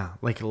bitch. Yeah,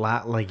 like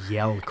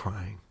yelled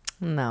crying.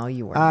 No,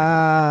 you weren't.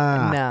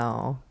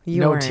 No, you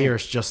no weren't.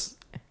 tears, just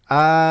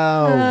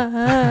oh,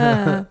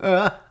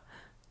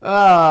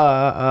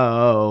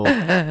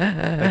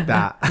 like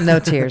that. No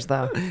tears,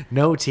 though.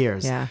 No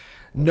tears. Yeah.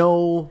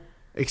 No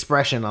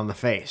expression on the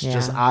face. Yeah.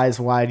 Just eyes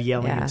wide,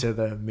 yelling Yeah. into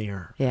the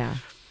mirror. Yeah.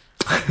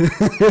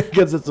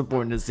 Because it's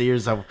important to see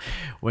yourself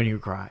when you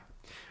cry.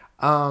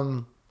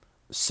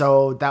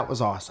 So that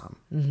was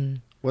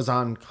awesome. Was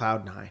on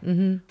cloud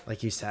 9,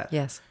 like you said.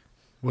 Yes.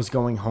 Was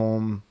going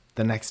home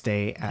the next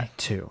day at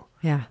 2.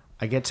 Yeah.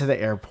 I get to the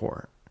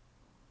airport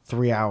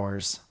 3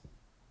 hours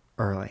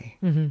early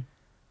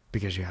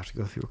because you have to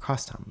go through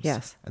customs.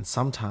 Yes. And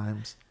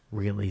sometimes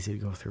real easy to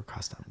go through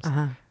customs.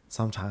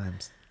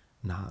 Sometimes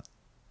not.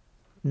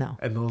 No.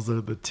 And those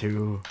are the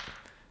two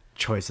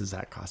choices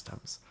at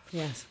customs.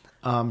 Yes.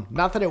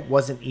 Not that it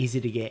wasn't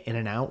easy to get in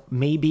and out.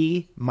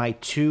 Maybe my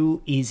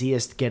two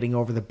easiest getting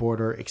over the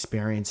border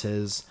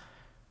experiences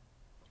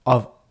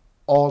of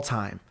all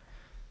time.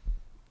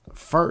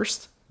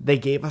 First, they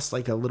gave us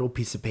like a little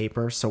piece of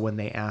paper. So when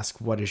they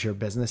ask, what is your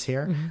business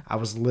here? I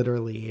was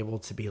literally able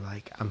to be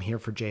like, I'm here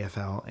for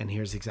JFL and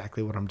here's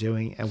exactly what I'm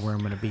doing and where I'm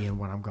going to be and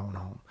when I'm going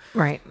home.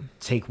 Right.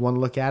 Take one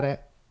look at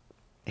it,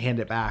 hand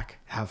it back,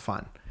 have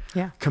fun.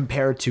 Yeah.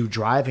 Compared to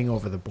driving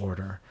over the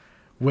border,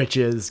 which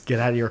is get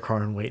out of your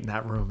car and wait in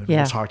that room and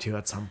Yeah. we'll talk to you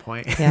at some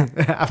point Yeah.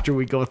 after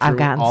we go I've through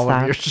gotten all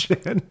of your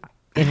stopped. shit.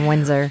 In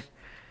Windsor.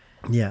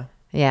 Yeah.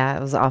 Yeah,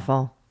 it was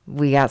awful.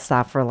 We got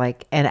stopped for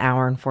like an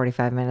hour and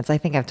 45 minutes. I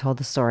think I've told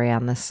the story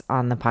on the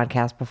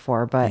podcast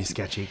before, You but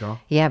sketchy girl.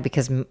 yeah,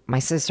 because my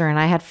sister and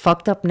I had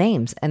fucked up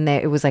names, and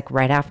it was like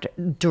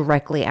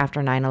directly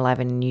after 9/11,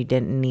 and you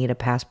didn't need a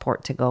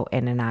passport to go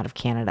in and out of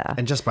Canada.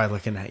 And just by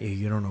looking at you,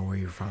 you don't know where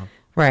you're from.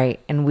 Right.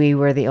 And we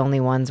were the only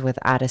ones with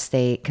out of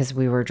state because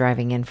we were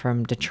driving in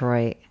from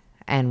Detroit,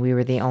 and we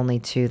were the only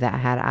two that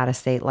had out of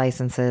state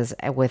licenses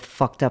with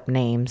fucked up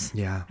names.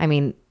 Yeah. I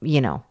mean,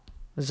 you know,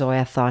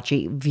 Zoya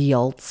Thauci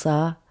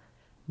Violca,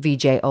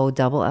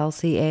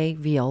 VJOLLCA,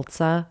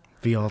 Violca.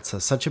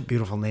 Violta, such a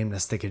beautiful name to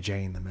stick a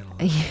J in the middle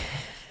of.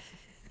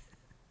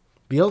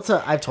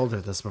 Violta, I've told her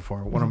this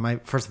before. One of my,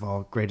 first of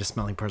all, greatest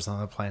smelling person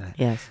on the planet.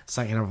 Yes.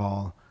 Second of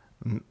all,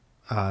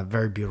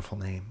 very beautiful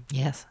name.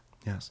 Yes.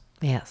 Yes.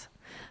 Yes.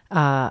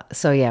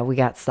 So yeah, we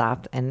got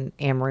stopped, and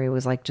Amory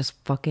was like, just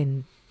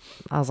fucking.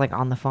 I was like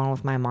on the phone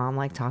with my mom,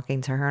 like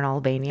talking to her in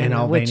Albanian. In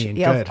Albanian,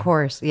 yeah, good. of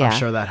course, yeah. I'm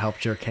sure that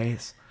helped your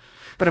case.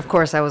 But of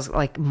course, I was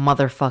like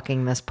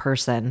motherfucking this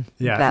person.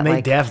 Yeah, that, and they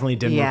like, definitely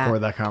didn't yeah. record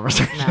that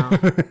conversation. No,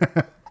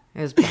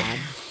 it was bad.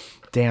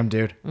 Damn,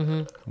 dude.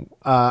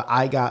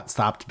 I got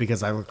stopped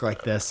because I looked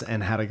like this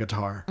and had a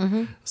guitar.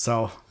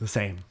 So, the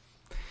same.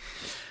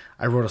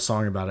 I wrote a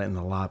song about it in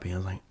the lobby. I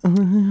was like, I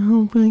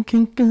hope I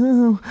can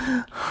go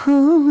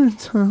home at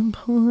some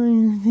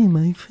point in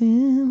my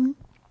family.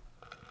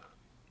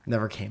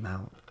 Never came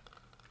out.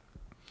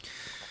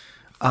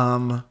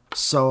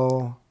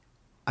 So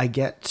I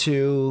get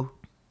to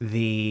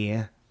the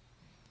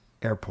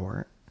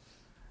airport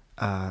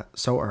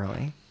so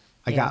early.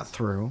 I got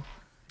through.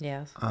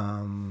 Yes.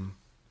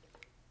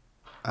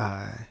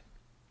 I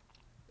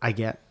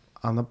get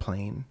on the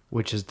plane,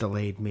 which is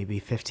delayed maybe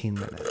 15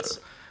 minutes.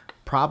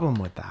 Problem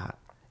with that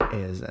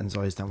is, and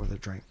Zoe's done with her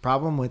drink.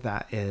 Problem with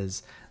that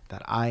is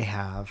that I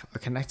have a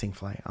connecting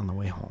flight on the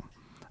way home.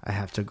 I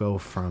have to go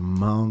from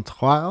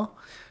Montreal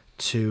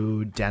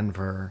to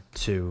Denver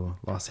to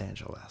Los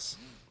Angeles.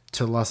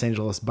 To Los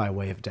Angeles by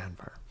way of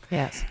Denver.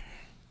 Yes.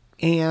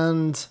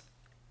 And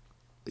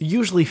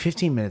usually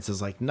 15 minutes is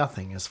like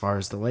nothing as far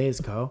as delays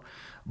go.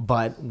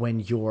 But when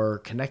your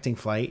connecting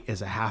flight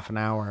is a half an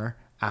hour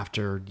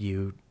after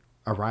you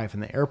arrive in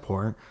the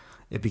airport,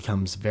 it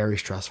becomes very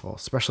stressful,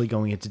 especially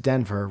going into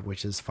Denver,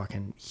 which is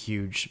fucking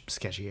huge,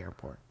 sketchy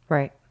airport.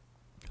 Right.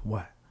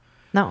 What?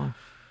 No.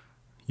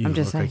 You I'm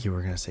just look saying. like you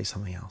were going to say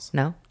something else.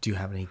 No. Do you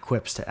have any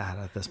quips to add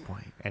at this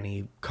point?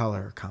 Any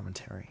color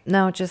commentary?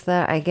 No, just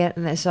that I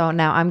get. So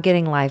now I'm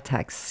getting live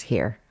texts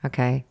here.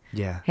 Okay.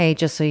 Yeah. Hey,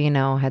 just so you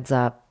know, heads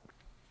up.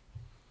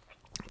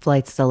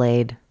 Flight's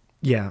delayed.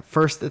 Yeah.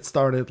 First, it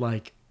started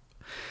like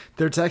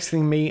they're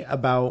texting me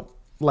about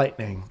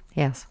lightning.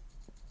 Yes.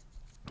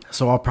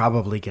 So I'll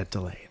probably get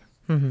delayed.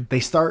 Mm-hmm. They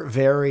start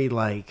very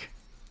like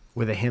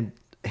with a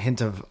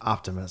hint of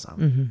optimism.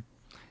 Mm-hmm.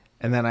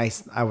 And then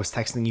I was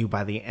texting you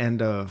by the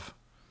end of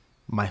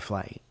my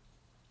flight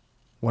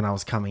when I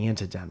was coming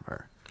into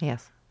Denver.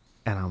 Yes.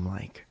 And I'm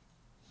like,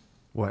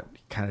 what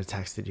kind of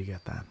text did you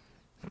get then?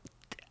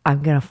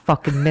 I'm going to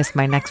fucking miss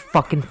my next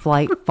fucking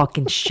flight.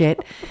 Fucking shit.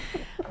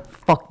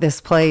 Fuck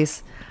this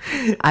place.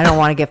 I don't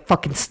want to get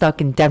fucking stuck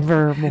in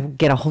Denver. We'll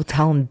get a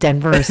hotel in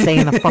Denver or stay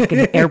in the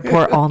fucking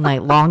airport all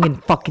night long in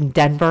fucking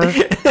Denver.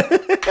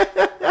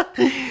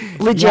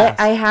 Legit, Yes.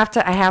 I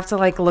have to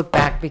like look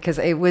back because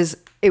it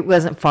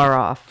wasn't far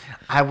off.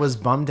 I was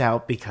bummed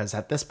out because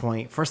at this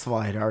point, first of all,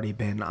 I had already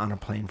been on a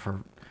plane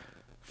for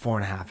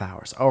 4.5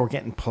 hours. Oh, we're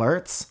getting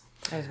plurts.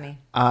 That was me.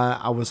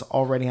 I was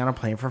already on a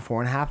plane for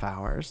 4.5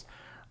 hours.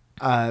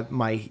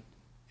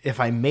 If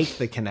I make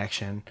the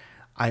connection,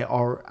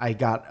 I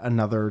got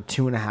another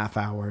 2.5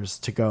 hours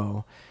to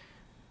go,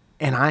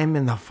 and I'm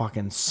in the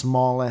fucking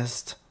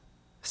smallest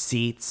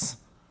seats,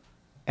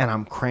 and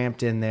I'm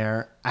cramped in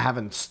there. I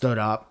haven't stood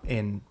up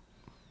in,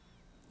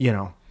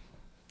 a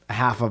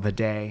half of a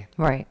day,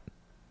 Right.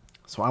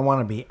 so I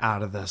want to be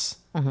out of this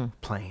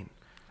plane.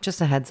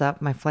 Just a heads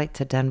up, my flight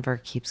to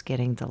Denver keeps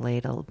getting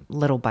delayed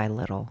little by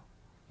little,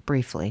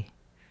 briefly.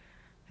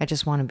 I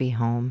just want to be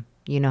home.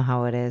 You know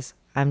how it is.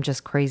 I'm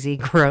just crazy,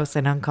 gross,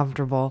 and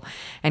uncomfortable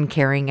and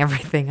carrying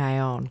everything I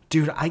own.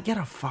 Dude, I get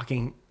a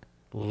fucking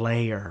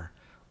layer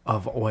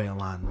of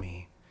oil on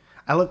me.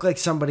 I look like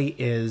somebody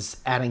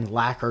is adding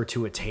lacquer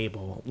to a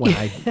table when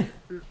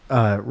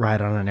I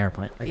ride on an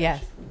airplane.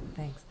 Yes.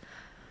 Thanks.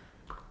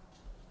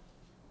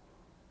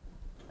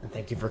 And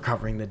thank you for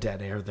covering the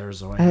dead air there,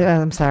 Zoe.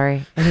 I'm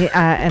sorry.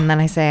 And then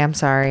I say, I'm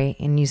sorry.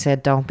 And you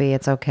said, don't be.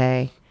 It's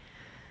okay.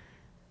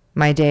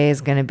 My day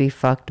is going to be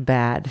fucked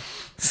bad.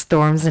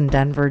 Storms in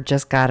Denver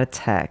just got a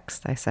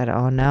text. I said,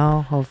 oh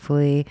no,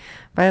 hopefully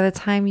by the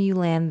time you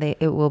land,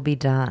 it will be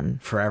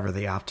done. Forever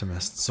the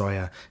optimist,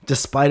 Zoya.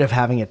 Despite of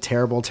having a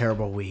terrible,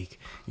 terrible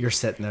week, you're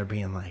sitting there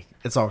being like,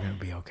 it's all going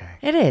to be okay.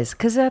 It is.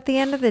 Because at the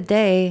end of the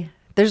day,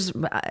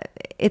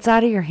 it's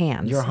out of your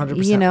hands. You're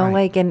 100% You know, right.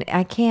 like, and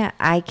I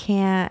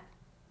can't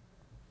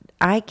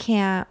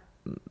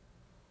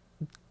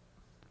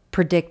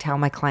predict how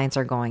my clients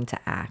are going to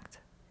act.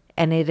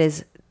 And it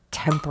is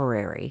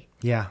temporary.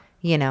 Yeah.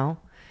 You know,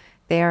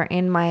 they are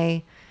in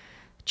my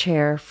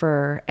chair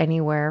for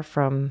anywhere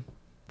from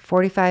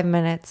 45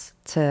 minutes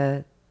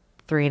to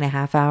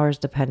 3.5 hours,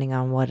 depending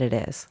on what it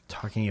is.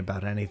 Talking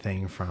about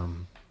anything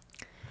from...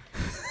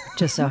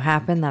 Just so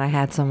happened that I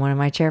had someone in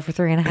my chair for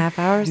 3.5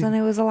 hours, and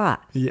it was a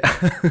lot.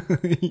 Yeah.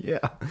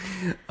 Yeah.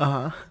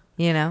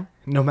 You know?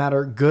 No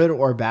matter good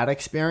or bad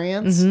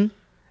experience,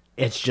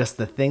 it's just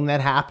the thing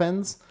that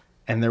happens,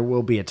 and there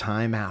will be a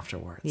time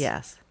afterwards.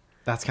 Yes.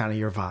 That's kind of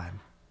your vibe.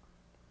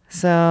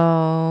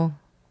 So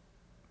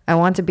I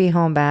want to be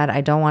home bad.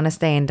 I don't want to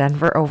stay in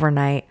Denver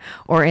overnight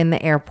or in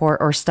the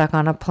airport or stuck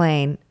on a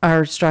plane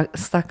or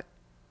stuck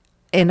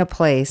in a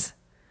place.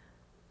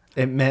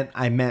 I meant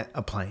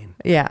a plane.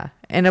 Yeah,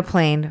 in a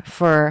plane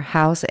for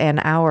house and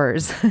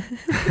hours. Is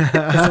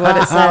what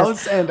it says.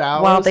 House and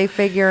hours? While they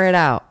figure it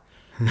out.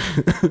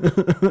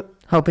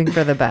 Hoping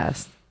for the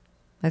best.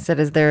 I said,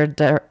 is there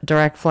a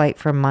direct flight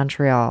from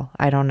Montreal?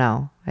 I don't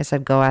know. I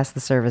said, go ask the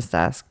service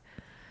desk.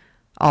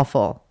 All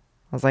full.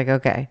 I was like,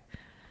 okay.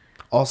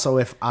 Also,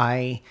 there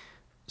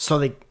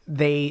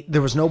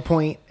was no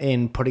point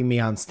in putting me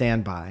on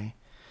standby,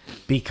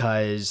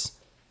 because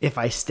if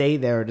I stay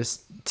there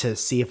to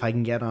see if I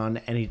can get on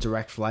any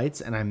direct flights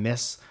and I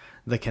miss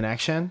the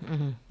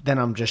connection, then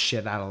I'm just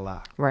shit out of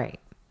luck. Right.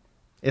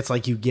 It's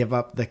like you give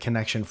up the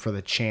connection for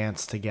the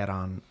chance to get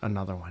on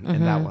another one,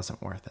 and that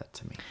wasn't worth it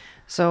to me.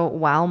 So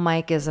while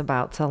Mike is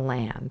about to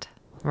land,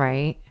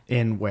 right?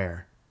 In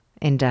where?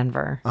 In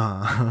Denver.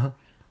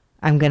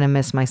 I'm going to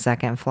miss my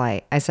second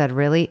flight. I said,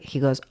 really? He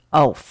goes,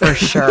 oh, for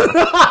sure.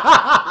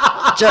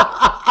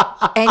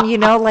 And, you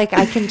know, like,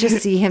 I can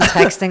just see him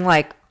texting,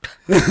 like...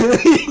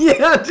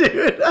 Yeah,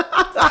 dude.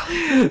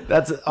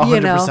 That's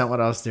 100% what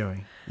I was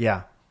doing.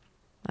 Yeah.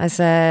 I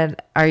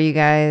said, are you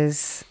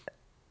guys...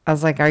 I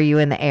was like, are you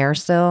in the air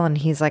still? And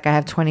he's like, I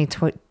have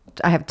 22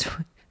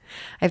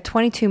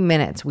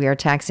 minutes. We are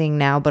taxiing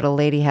now, but a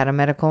lady had a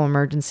medical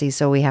emergency,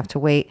 so we have to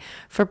wait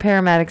for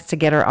paramedics to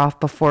get her off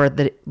before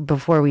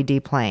we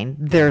deplane.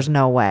 There's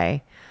no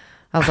way.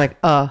 I was like,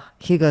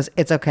 he goes,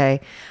 it's okay.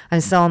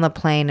 I'm still on the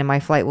plane and my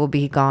flight will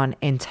be gone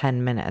in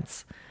 10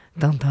 minutes.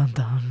 Dun, dun,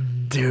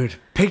 dun. Dude,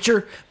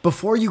 picture,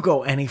 before you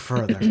go any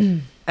further,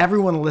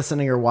 everyone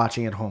listening or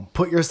watching at home,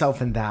 put yourself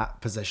in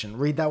that position.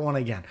 Read that one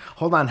again.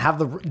 Hold on.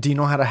 Do you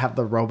know how to have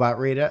the robot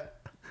read it?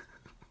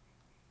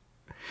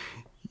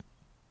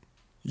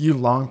 You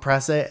long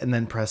press it and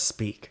then press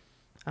speak.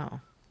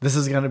 Oh. This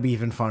is going to be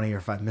even funnier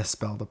if I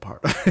misspelled a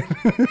part of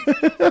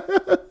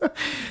it.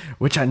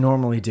 Which I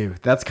normally do.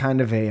 That's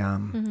kind of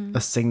a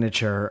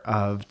signature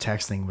of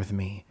texting with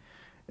me,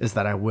 is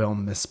that I will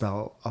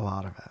misspell a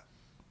lot of it.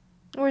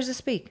 Where's the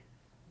speak?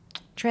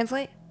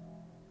 Translate?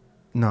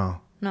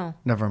 No. No.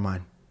 Never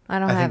mind. I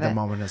don't I have think it. the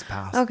moment has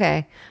passed.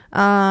 Okay.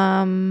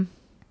 I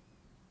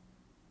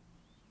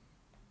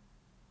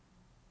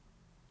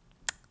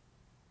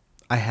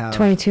have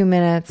 22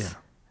 minutes.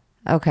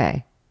 Yeah.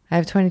 Okay. I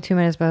have 22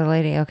 minutes by the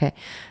lady. Okay.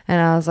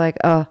 And I was like,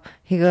 oh,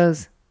 he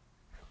goes,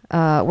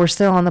 we're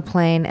still on the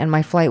plane and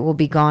my flight will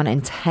be gone in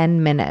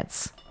 10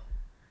 minutes.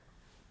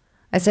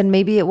 I said,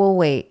 maybe it will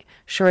wait.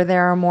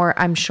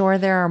 I'm sure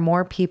there are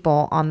more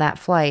people on that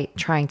flight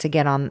trying to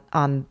get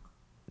on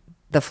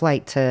the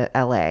flight to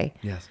LA.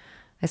 Yes.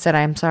 I said,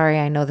 I'm sorry.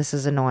 I know this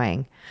is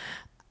annoying.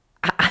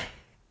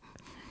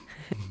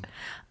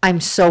 I'm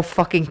so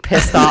fucking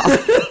pissed off.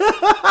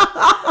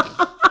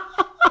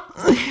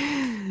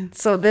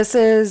 So this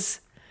is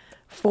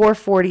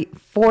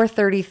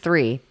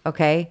 4:33,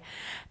 okay?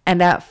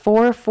 And at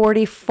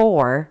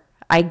 4:44,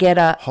 I get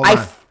a...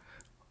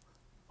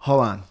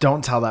 Hold on.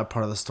 Don't tell that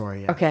part of the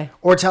story yet. Okay.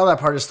 Or tell that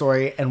part of the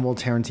story and we'll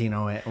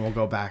Tarantino it and we'll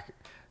go back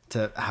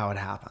to how it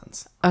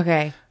happens.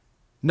 Okay.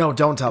 No,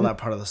 don't tell that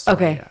part of the story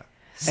Okay. yet.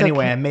 So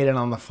Anyway, I made it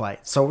on the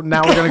flight. So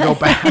now we're going to go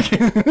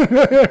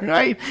back.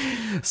 Right?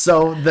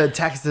 So the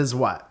text is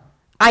what?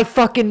 I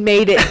fucking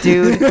made it,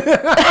 dude.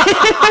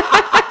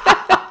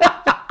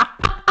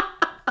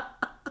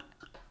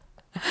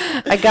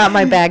 I got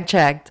my bag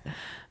checked.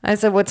 I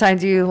said, what time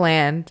do you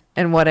land?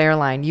 And what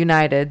airline?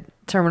 United.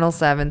 Terminal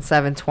 7,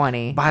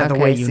 7:20. By the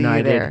way,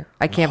 United.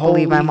 I can't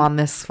believe I'm on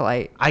this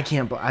flight. I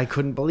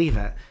couldn't believe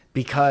it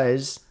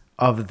because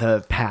of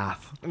the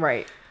path.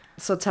 Right.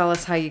 So tell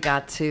us how you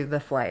got to the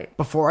flight.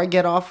 Before I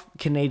get off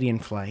Canadian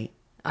flight,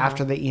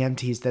 after the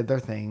EMTs did their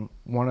thing,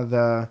 one of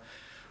the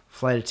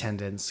flight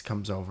attendants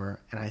comes over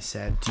and I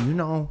said, do you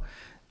know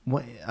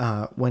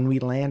when we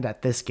land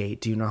at this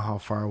gate, do you know how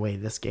far away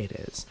this gate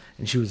is?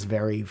 And she was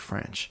very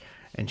French.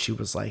 And she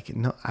was like,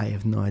 no, I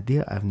have no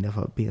idea. I've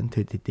never been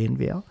to the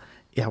Denver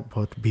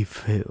airport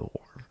before.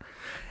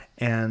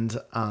 And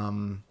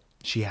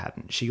she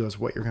hadn't. She goes,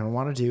 what you're going to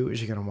want to do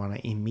is you're going to want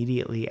to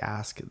immediately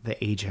ask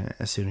the agent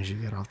as soon as you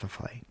get off the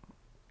flight.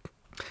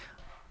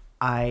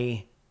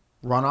 I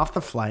run off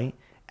the flight.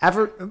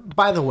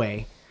 By the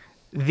way,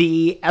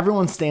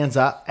 everyone stands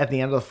up at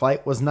the end of the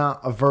flight was not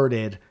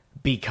averted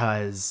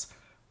because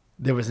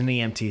there was an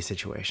EMT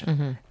situation.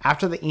 Mm-hmm.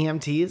 After the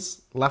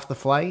EMTs left the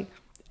flight,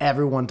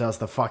 everyone does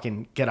the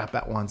fucking get up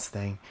at once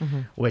thing,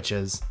 mm-hmm. which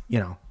is,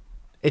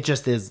 it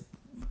just is.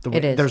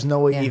 There's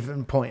no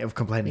even point of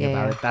complaining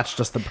about it. That's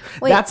just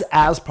that's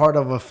as part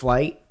of a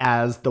flight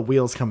as the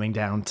wheels coming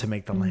down to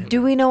make the landing.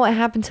 Do we know what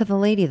happened to the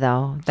lady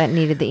though that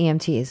needed the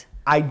EMTs?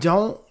 I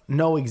don't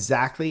know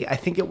exactly. I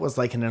think it was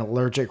like an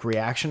allergic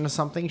reaction to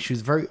something. She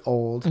was very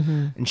old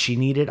mm-hmm. and she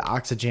needed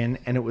oxygen,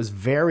 and it was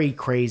very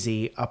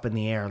crazy up in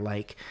the air.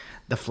 Like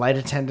the flight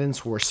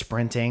attendants were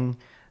sprinting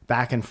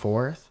back and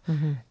forth,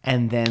 mm-hmm.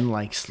 and then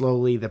like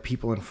slowly the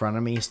people in front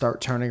of me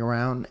start turning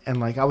around, and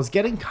like I was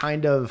getting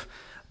kind of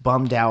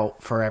bummed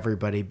out for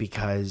everybody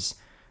because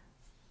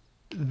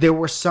there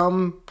were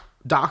some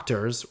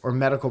doctors or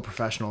medical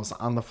professionals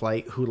on the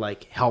flight who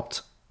like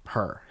helped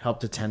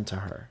attend to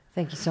her.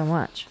 Thank you so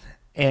much.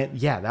 And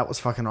yeah, that was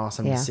fucking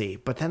awesome to see.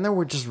 But then there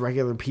were just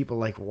regular people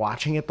like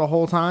watching it the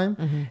whole time.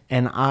 Mm-hmm.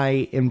 And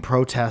I, in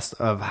protest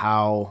of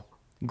how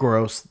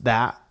gross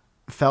that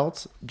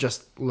felt,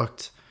 just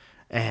looked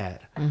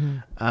ahead.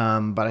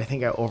 Mm-hmm. But I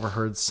think I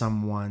overheard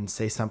someone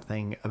say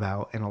something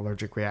about an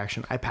allergic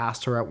reaction. I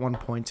passed her at one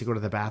point to go to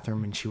the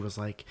bathroom, and she was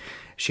like,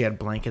 she had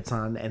blankets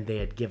on and they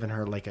had given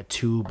her like a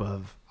tube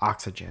of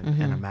oxygen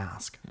mm-hmm. and a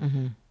mask.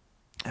 Mm-hmm.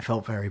 I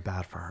felt very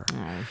bad for her.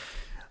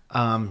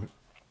 Mm.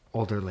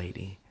 Older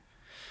lady.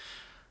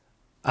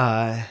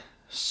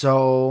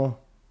 So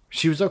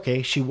she was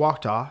okay. She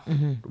walked off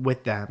mm-hmm.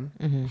 with them.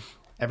 Mm-hmm.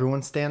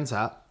 Everyone stands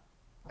up,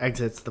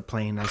 exits the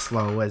plane as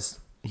slow as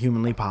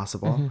humanly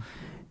possible. Mm-hmm.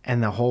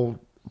 And the whole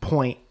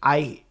point,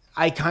 I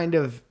kind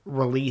of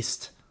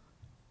released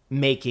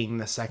making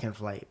the second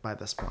flight by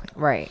this point.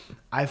 Right.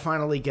 I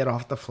finally get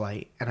off the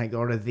flight and I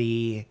go to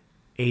the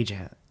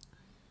agent.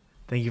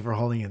 Thank you for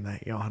holding in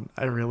that yawn.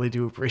 I really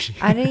do appreciate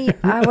it.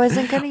 I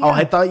wasn't going to yawn. Oh,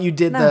 I thought you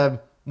did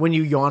when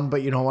you yawn,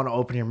 but you don't want to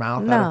open your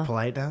mouth out of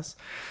politeness.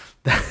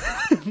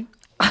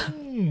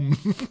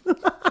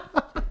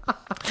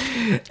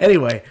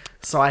 Anyway,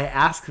 so I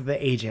asked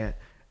the agent,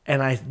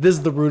 and this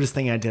is the rudest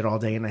thing I did all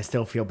day, and I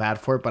still feel bad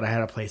for it, but I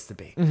had a place to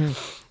be. Mm-hmm.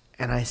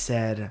 And I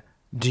said,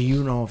 do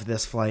you know if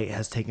this flight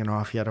has taken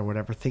off yet or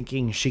whatever,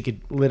 thinking she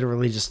could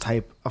literally just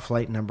type a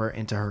flight number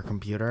into her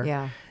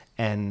computer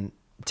and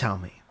tell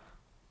me.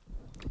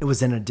 It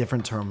was in a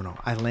different terminal.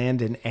 I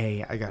land in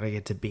A. I got to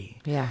get to B.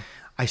 Yeah.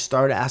 I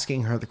started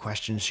asking her the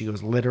questions. She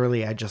goes,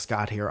 literally, I just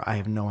got here. I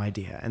have no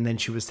idea. And then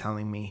she was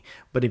telling me,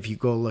 but if you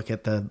go look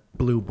at the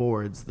blue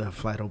boards, the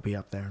flight will be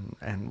up there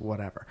and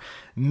whatever.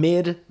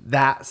 Mid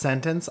that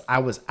sentence, I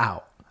was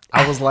out.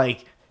 I was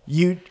like,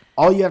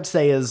 all you have to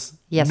say is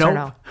yes nope, or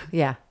no.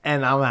 Yeah.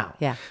 And I'm out.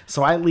 Yeah.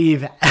 So I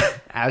leave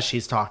as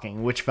she's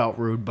talking, which felt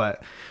rude,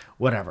 but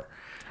whatever.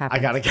 Happens.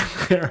 I got to get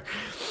there.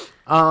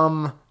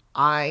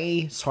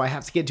 So I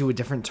have to get to a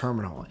different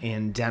terminal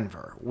in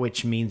Denver,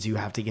 which means you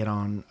have to get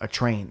on a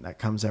train that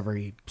comes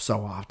every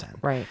so often.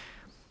 Right.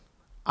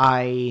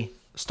 I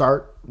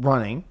start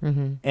running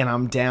mm-hmm. and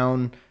I'm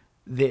down.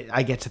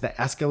 I get to the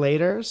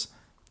escalators,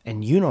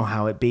 and you know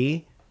how it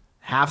be.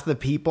 Half the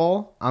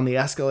people on the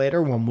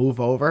escalator will move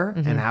over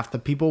mm-hmm. and half the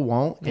people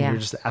won't. And you're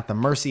just at the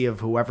mercy of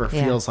whoever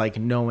feels like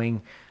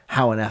knowing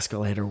how an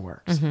escalator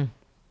works. Mm-hmm.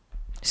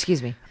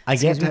 Excuse me.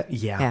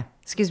 Yeah.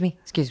 Excuse me.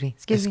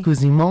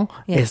 Excusez-moi.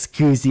 Yeah.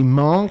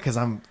 Excusez-moi, because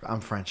I'm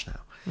French now.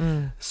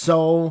 Mm.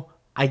 So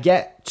I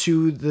get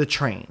to the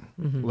train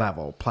mm-hmm.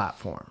 level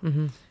platform,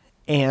 mm-hmm.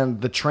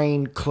 and the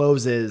train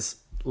closes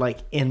like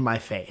in my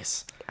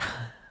face.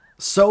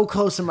 So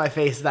close in my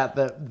face that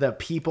the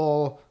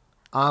people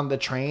on the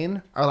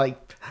train are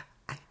like,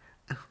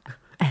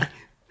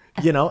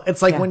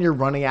 it's like when you're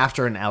running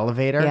after an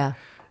elevator. Yeah.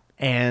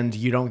 And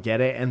you don't get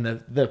it, and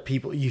the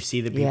people, you see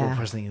the people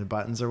pushing the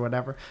buttons or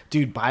whatever.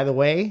 Dude, by the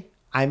way,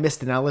 I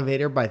missed an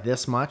elevator by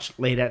this much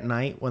late at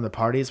night when the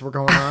parties were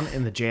going on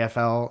in the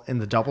JFL in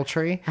the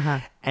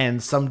DoubleTree,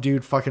 and some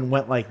dude fucking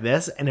went like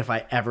this, and if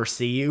I ever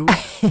see you,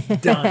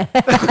 done.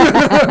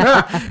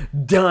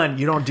 Done.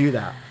 You don't do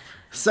that.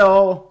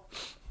 So,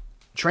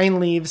 train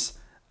leaves.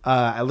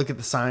 I look at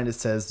the sign. It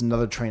says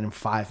another train in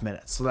 5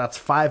 minutes. So that's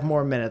 5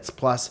 more minutes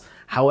plus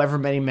however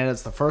many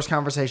minutes the first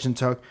conversation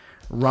took.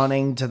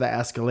 Running to the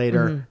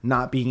escalator, mm-hmm.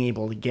 not being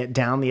able to get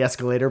down the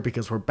escalator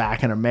because we're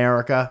back in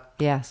America.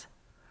 Yes.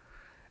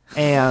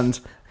 And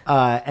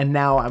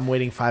now I'm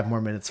waiting 5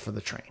 more minutes for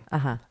the train.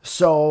 Uh-huh.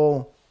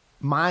 So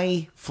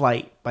my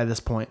flight by this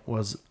point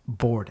was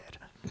boarded.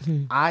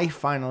 Mm-hmm. I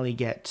finally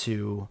get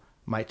to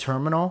my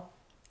terminal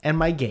and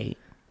my gate,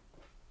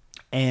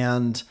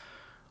 and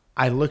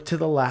I look to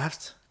the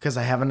left because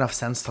I have enough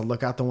sense to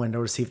look out the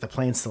window to see if the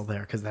plane's still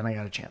there, because then I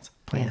got a chance.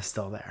 Plane is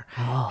still there.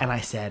 And I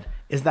said,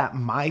 is that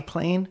my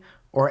plane,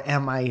 or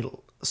am I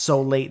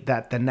so late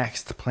that the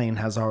next plane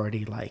has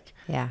already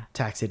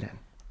taxied in?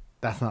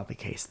 That's not the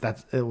case.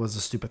 It was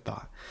a stupid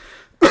thought.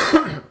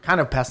 Kind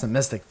of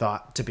pessimistic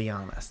thought, to be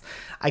honest.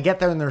 I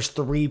get there and there's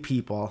 3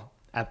 people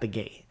at the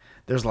gate.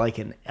 There's like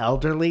an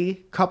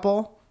elderly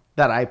couple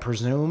that I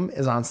presume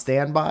is on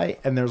standby,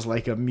 and there's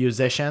like a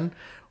musician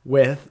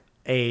with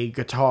a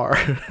guitar.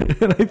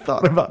 And I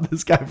thought about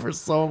this guy for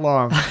so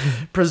long.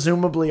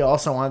 Presumably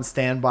also on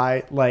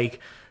standby, like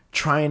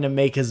trying to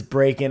make his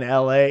break in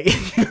LA.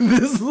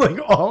 This is like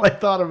all I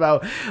thought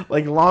about.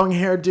 Like, long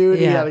hair dude,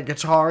 he had a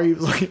guitar. He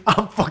was like,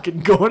 I'm fucking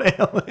going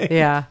to LA.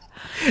 Yeah.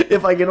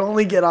 If I can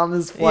only get on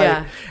this flight.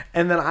 Yeah.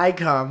 And then I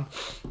come,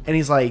 and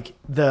he's like,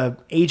 the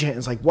agent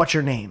is like, what's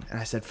your name? And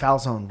I said,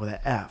 Falzone with an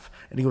F.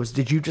 And he goes,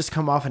 did you just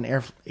come off an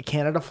Air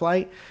Canada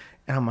flight?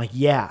 And I'm like,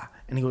 yeah.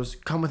 And he goes,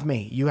 come with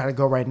me. You got to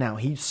go right now.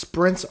 He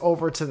sprints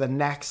over to the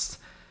next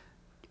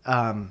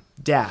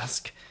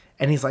desk.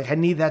 And he's like, I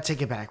need that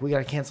ticket back. We got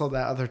to cancel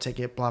that other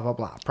ticket, blah, blah,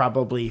 blah.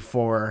 Probably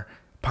for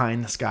Pie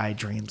in the Sky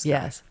Dreams.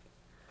 Yes.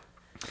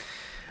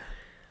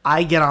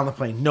 I get on the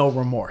plane, no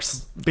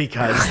remorse,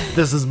 because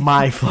this is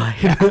my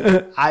flight.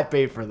 I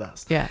paid for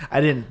this. Yeah.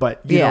 I didn't, but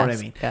you know what I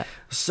mean. Yeah.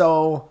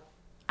 So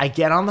I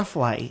get on the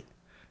flight.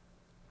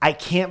 I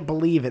can't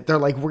believe it. They're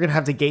like, we're going to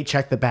have to gate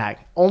check the bag.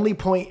 Only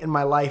point in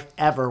my life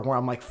ever where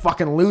I'm like,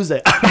 fucking lose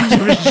it. I don't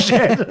give a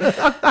shit.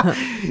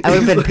 I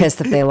would have been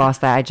pissed if they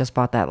lost that. I just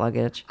bought that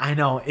luggage. I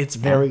know. It's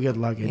very good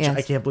luggage. Yes.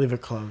 I can't believe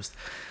it closed.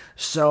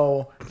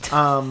 So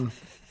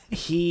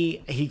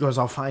he goes,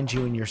 I'll find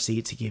you in your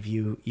seat to give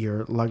you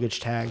your luggage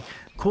tag.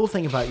 Cool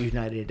thing about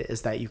United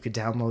is that you could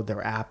download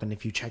their app, and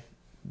if you check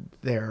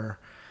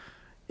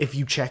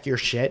your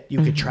shit,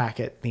 you could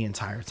track it the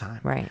entire time.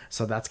 Right.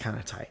 So that's kind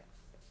of tight.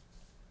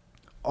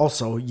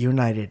 Also,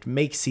 United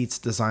makes seats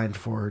designed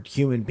for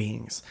human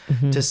beings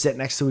to sit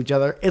next to each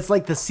other. It's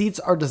like the seats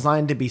are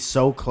designed to be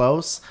so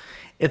close.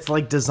 It's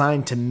like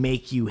designed to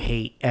make you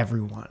hate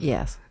everyone.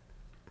 Yes.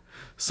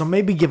 So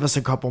maybe give us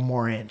a couple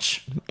more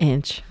inch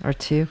or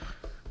 2.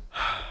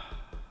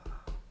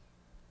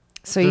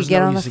 So There's you get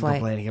no on the use in flight.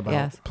 complaining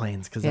about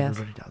planes, because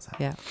everybody does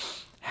that. Yeah.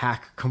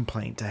 Hack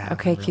complaint to have.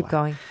 Okay, keep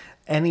going.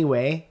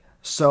 Anyway,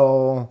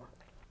 so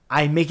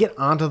I make it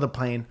onto the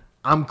plane.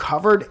 I'm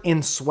covered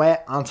in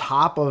sweat on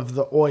top of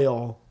the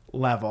oil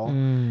level.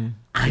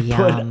 I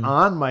put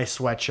on my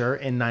sweatshirt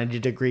in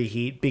 90-degree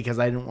heat because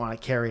I didn't want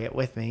to carry it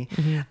with me.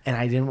 And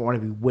I didn't want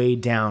to be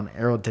weighed down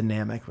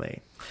aerodynamically.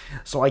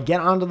 So I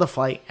get onto the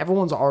flight.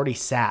 Everyone's already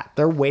sat.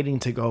 They're waiting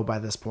to go by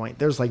this point.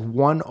 There's like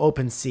one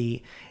open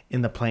seat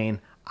in the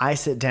plane. I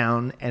sit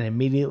down and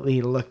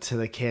immediately look to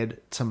the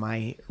kid to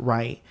my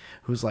right,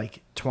 who's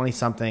like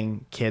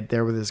 20-something kid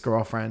there with his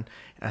girlfriend.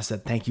 And I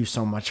said, thank you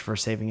so much for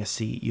saving a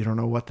seat. You don't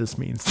know what this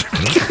means to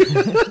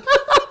me.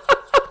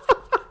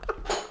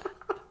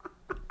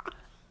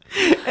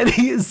 And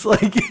he's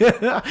like,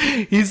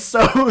 he's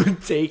so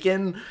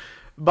taken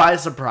by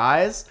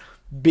surprise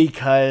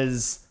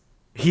because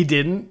he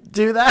didn't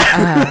do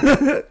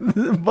that.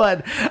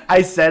 But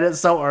I said it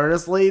so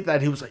earnestly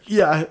that he was like,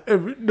 yeah,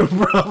 no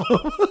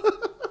problem.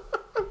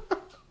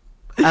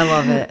 I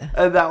love it.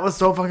 And that was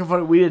so fucking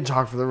funny. We didn't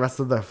talk for the rest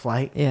of the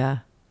flight. Yeah.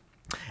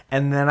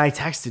 And then I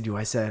texted you.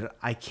 I said,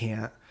 I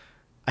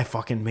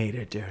fucking made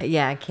it, dude.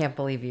 Yeah, I can't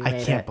believe you made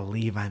it. I can't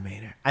believe I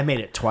made it. I made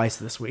it twice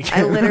this week.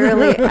 I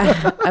literally,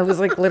 I was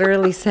like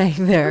literally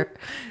saying there,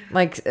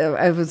 like,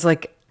 I was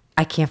like,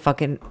 I can't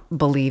fucking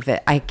believe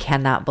it. I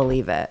cannot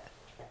believe it.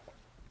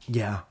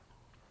 Yeah.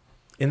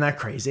 Isn't that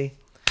crazy?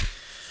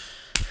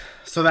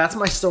 So that's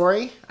my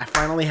story. I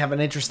finally have an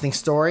interesting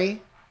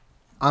story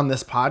on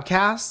this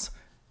podcast.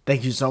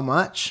 Thank you so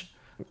much.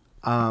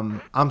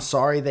 I'm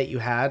sorry that you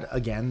had,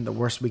 again, the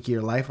worst week of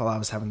your life while I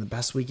was having the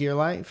best week of your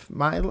life.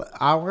 The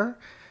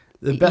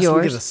best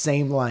week of the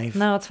same life.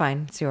 No, it's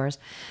fine. It's yours.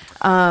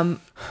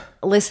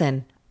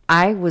 Listen,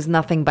 I was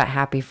nothing but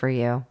happy for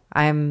you.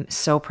 I'm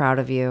so proud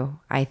of you.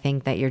 I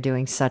think that you're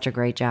doing such a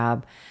great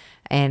job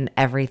and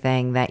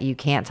everything that you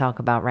can't talk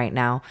about right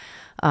now.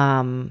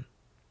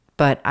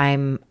 But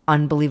I'm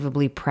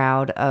unbelievably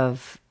proud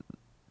of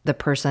the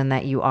person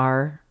that you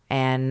are,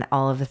 and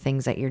all of the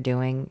things that you're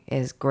doing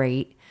is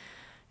great.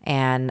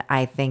 And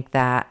I think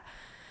that,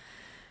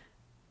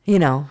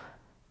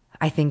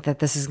 I think that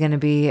this is going to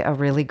be a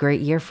really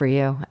great year for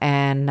you.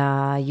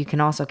 And you can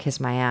also kiss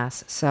my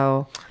ass.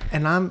 So.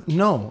 And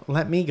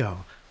let me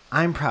go.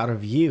 I'm proud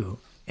of you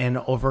in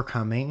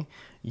overcoming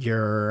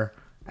your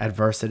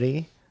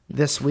adversity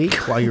this week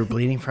while you're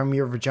bleeding from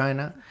your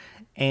vagina.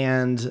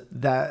 And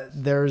that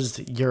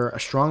you're a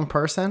strong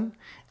person.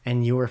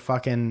 And you were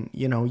fucking,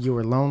 you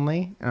were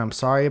lonely. And I'm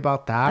sorry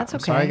about that. That's okay.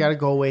 I'm sorry I got to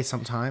go away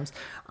sometimes.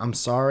 I'm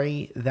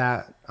sorry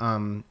that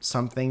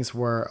some things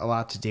were a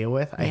lot to deal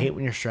with. I hate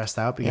when you're stressed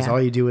out because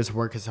all you do is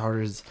work as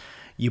hard as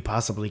you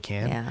possibly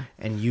can. Yeah.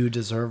 And you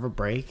deserve a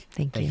break.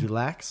 Thank you.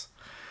 Lex.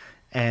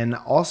 And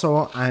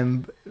also,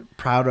 I'm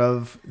proud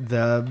of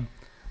the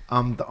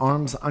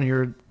arms on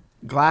your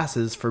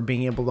glasses for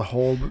being able to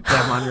hold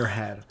them on your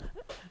head.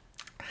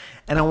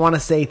 And I want to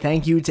say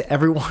thank you to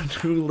everyone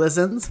who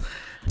listens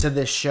to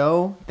this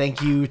show.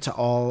 Thank you to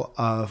all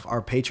of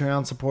our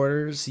Patreon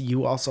supporters.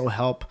 You also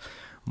help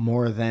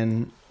more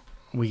than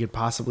we could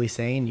possibly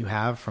say, and you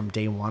have from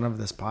day one of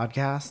this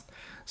podcast.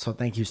 So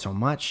thank you so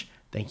much.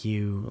 Thank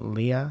you,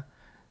 Leah.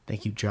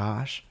 Thank you,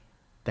 Josh.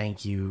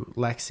 Thank you,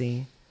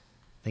 Lexi.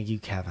 Thank you,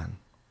 Kevin.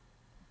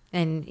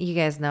 And you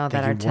guys know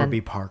that Thank you,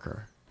 Warby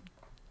Parker.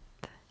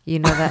 You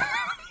know that.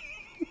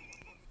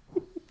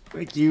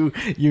 Thank you,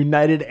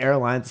 United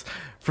Airlines,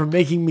 for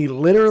making me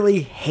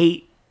literally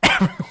hate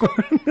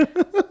everyone.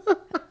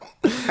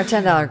 Our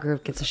 $10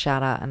 group gets a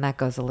shout out, and that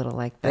goes a little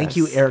like this. Thank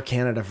you, Air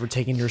Canada, for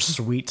taking your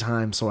sweet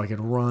time so I could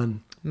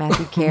run.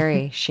 Matthew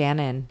Carey,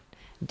 Shannon,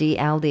 D.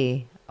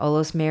 Aldi,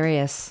 Olos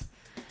Marius,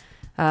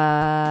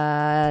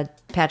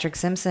 Patrick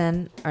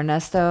Simpson,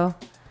 Ernesto,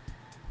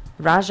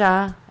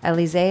 Raja,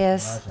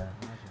 Eliseus,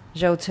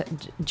 Joe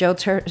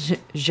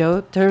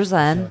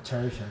Turzan,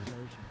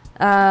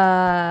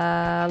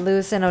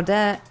 Lewis and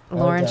Odette,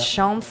 Lawrence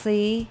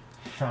Chauncey,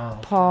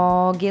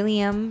 Paul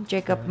Gilliam,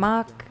 Jacob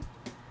Mock,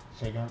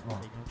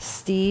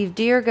 Steve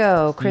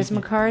Diergo, Chris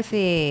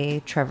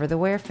McCarthy, Trevor the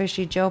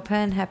Werefishy, Joe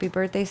Penn, Happy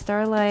Birthday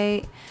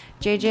Starlight,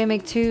 JJ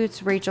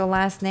McToots, Rachel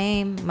Last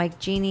Name, Mike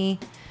Genie,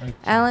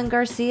 Alan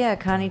Garcia,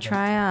 Connie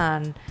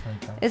Tryon,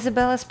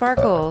 Isabella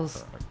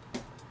Sparkles.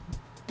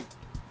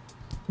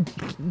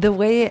 The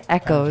way it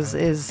echoes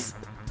is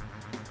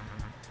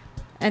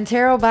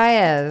Antero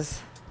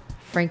Baez,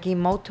 Frankie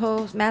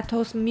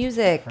Matos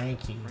Music,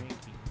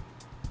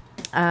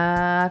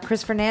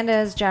 Chris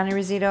Fernandez, Johnny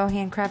Rizito,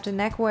 Handcrafted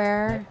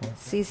Neckwear,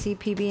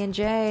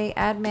 CCPB&J,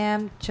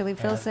 Admam, Chili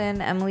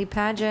Filson, Emily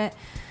Paget,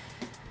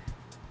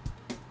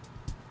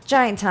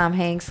 Giant Tom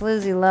Hanks,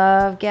 Lizzie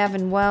Love,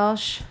 Gavin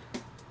Welsh,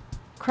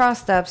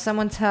 Crossed Up,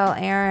 Someone Tell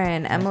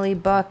Aaron, Emily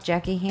Buck,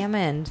 Jackie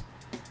Hammond,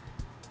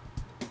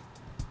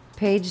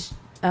 Paige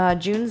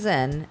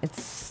Junesen.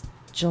 It's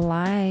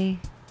July.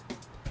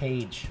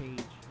 Paige.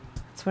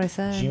 That's what I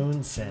said.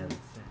 Junesen.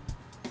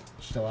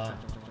 July.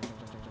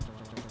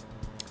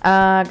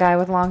 Guy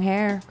with long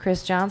hair,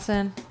 Chris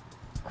Johnson.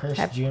 Chris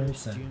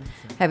Junesen.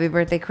 Happy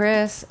birthday,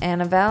 Chris.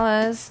 Anna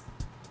Velez.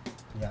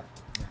 Yeah.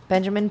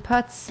 Benjamin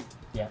Putz.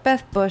 Yeah.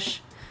 Beth Bush.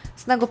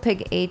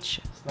 Snugglepig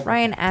H.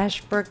 Ryan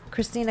Ashbrook.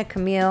 Christina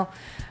Camille.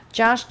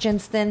 Josh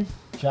Jinston.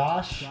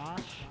 Josh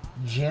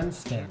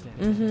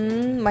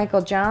Jinston.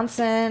 Michael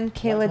Johnson.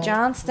 Kayla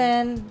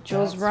Johnston.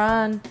 Jules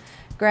Run.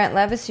 Grant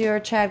Levasseur.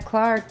 Chad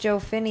Clark. Joe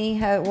Finney.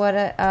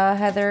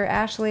 Heather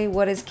Ashley.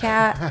 What is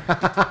Cat?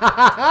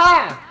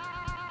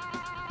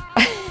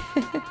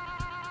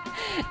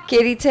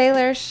 Katie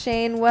Taylor.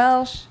 Shane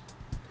Welsh.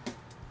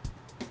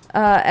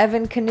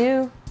 Evan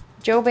Canoe.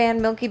 Joe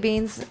Band. Milky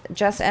Beans.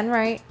 Jess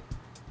Enright.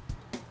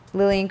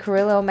 Lillian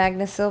Carrillo.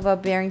 Magnus Silva.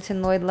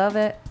 Barrington Lloyd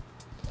Lovett.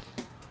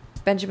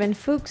 Benjamin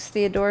Fuchs,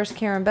 Theodorus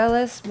Karen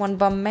Bellis, One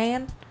Bum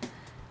Man,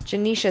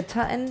 Janisha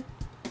Tutton,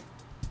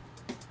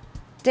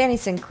 Danny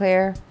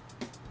Sinclair,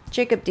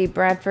 Jacob D.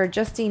 Bradford,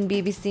 Justine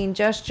Beebestein,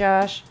 Just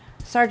Josh,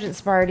 Sergeant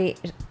Smarty,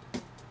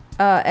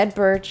 Ed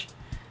Birch,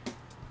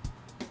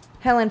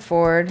 Helen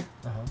Ford,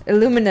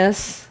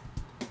 Illuminous,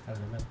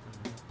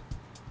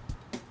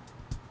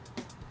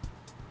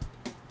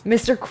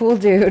 Mr. Cool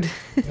Dude.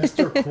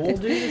 Mr. Cool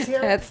Dude is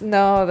here?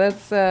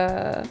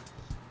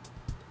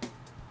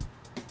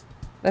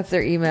 That's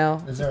their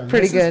email. Is there a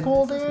pretty Mrs. good?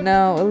 Cool Dude?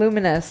 No,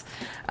 Illuminous.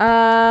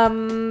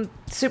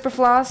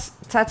 Superfloss,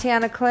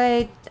 Tatiana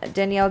Clay,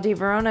 Danielle D.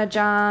 Verona,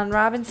 John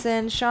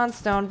Robinson, Sean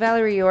Stone,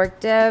 Valerie York,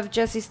 Dev,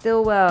 Jesse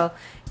Stillwell,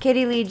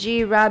 Katie Lee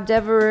G, Rob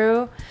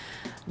Devereaux,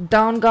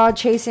 Don God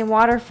Chasing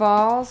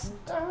Waterfalls,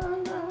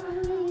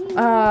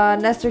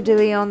 Nestor De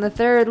Leon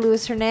III,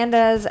 Luis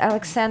Hernandez,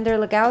 Alexander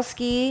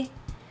Legowski,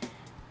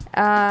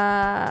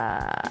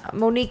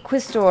 Monique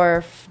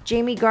Quistorf,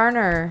 Jamie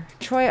Garner,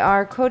 Troy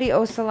R., Cody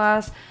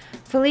Osalas,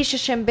 Felicia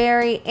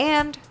Shimberry,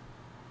 and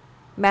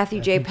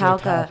Matthew J.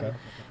 Palka.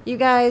 You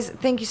guys,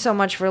 thank you so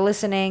much for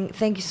listening.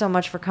 Thank you so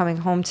much for coming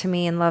home to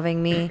me and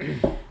loving me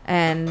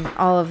and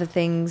all of the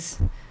things.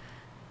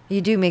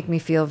 You do make me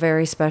feel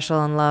very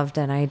special and loved,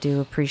 and I do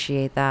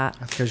appreciate that.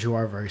 That's because you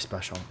are very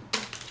special.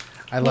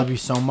 I love you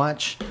so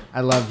much.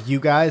 I love you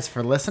guys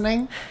for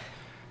listening.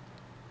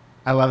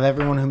 I love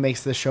everyone who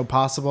makes this show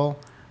possible.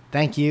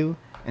 Thank you.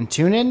 And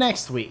tune in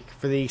next week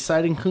for the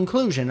exciting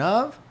conclusion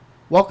of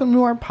Welcome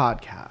to our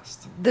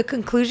podcast. The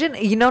conclusion?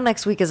 You know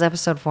next week is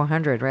episode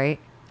 400, right?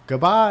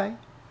 Goodbye.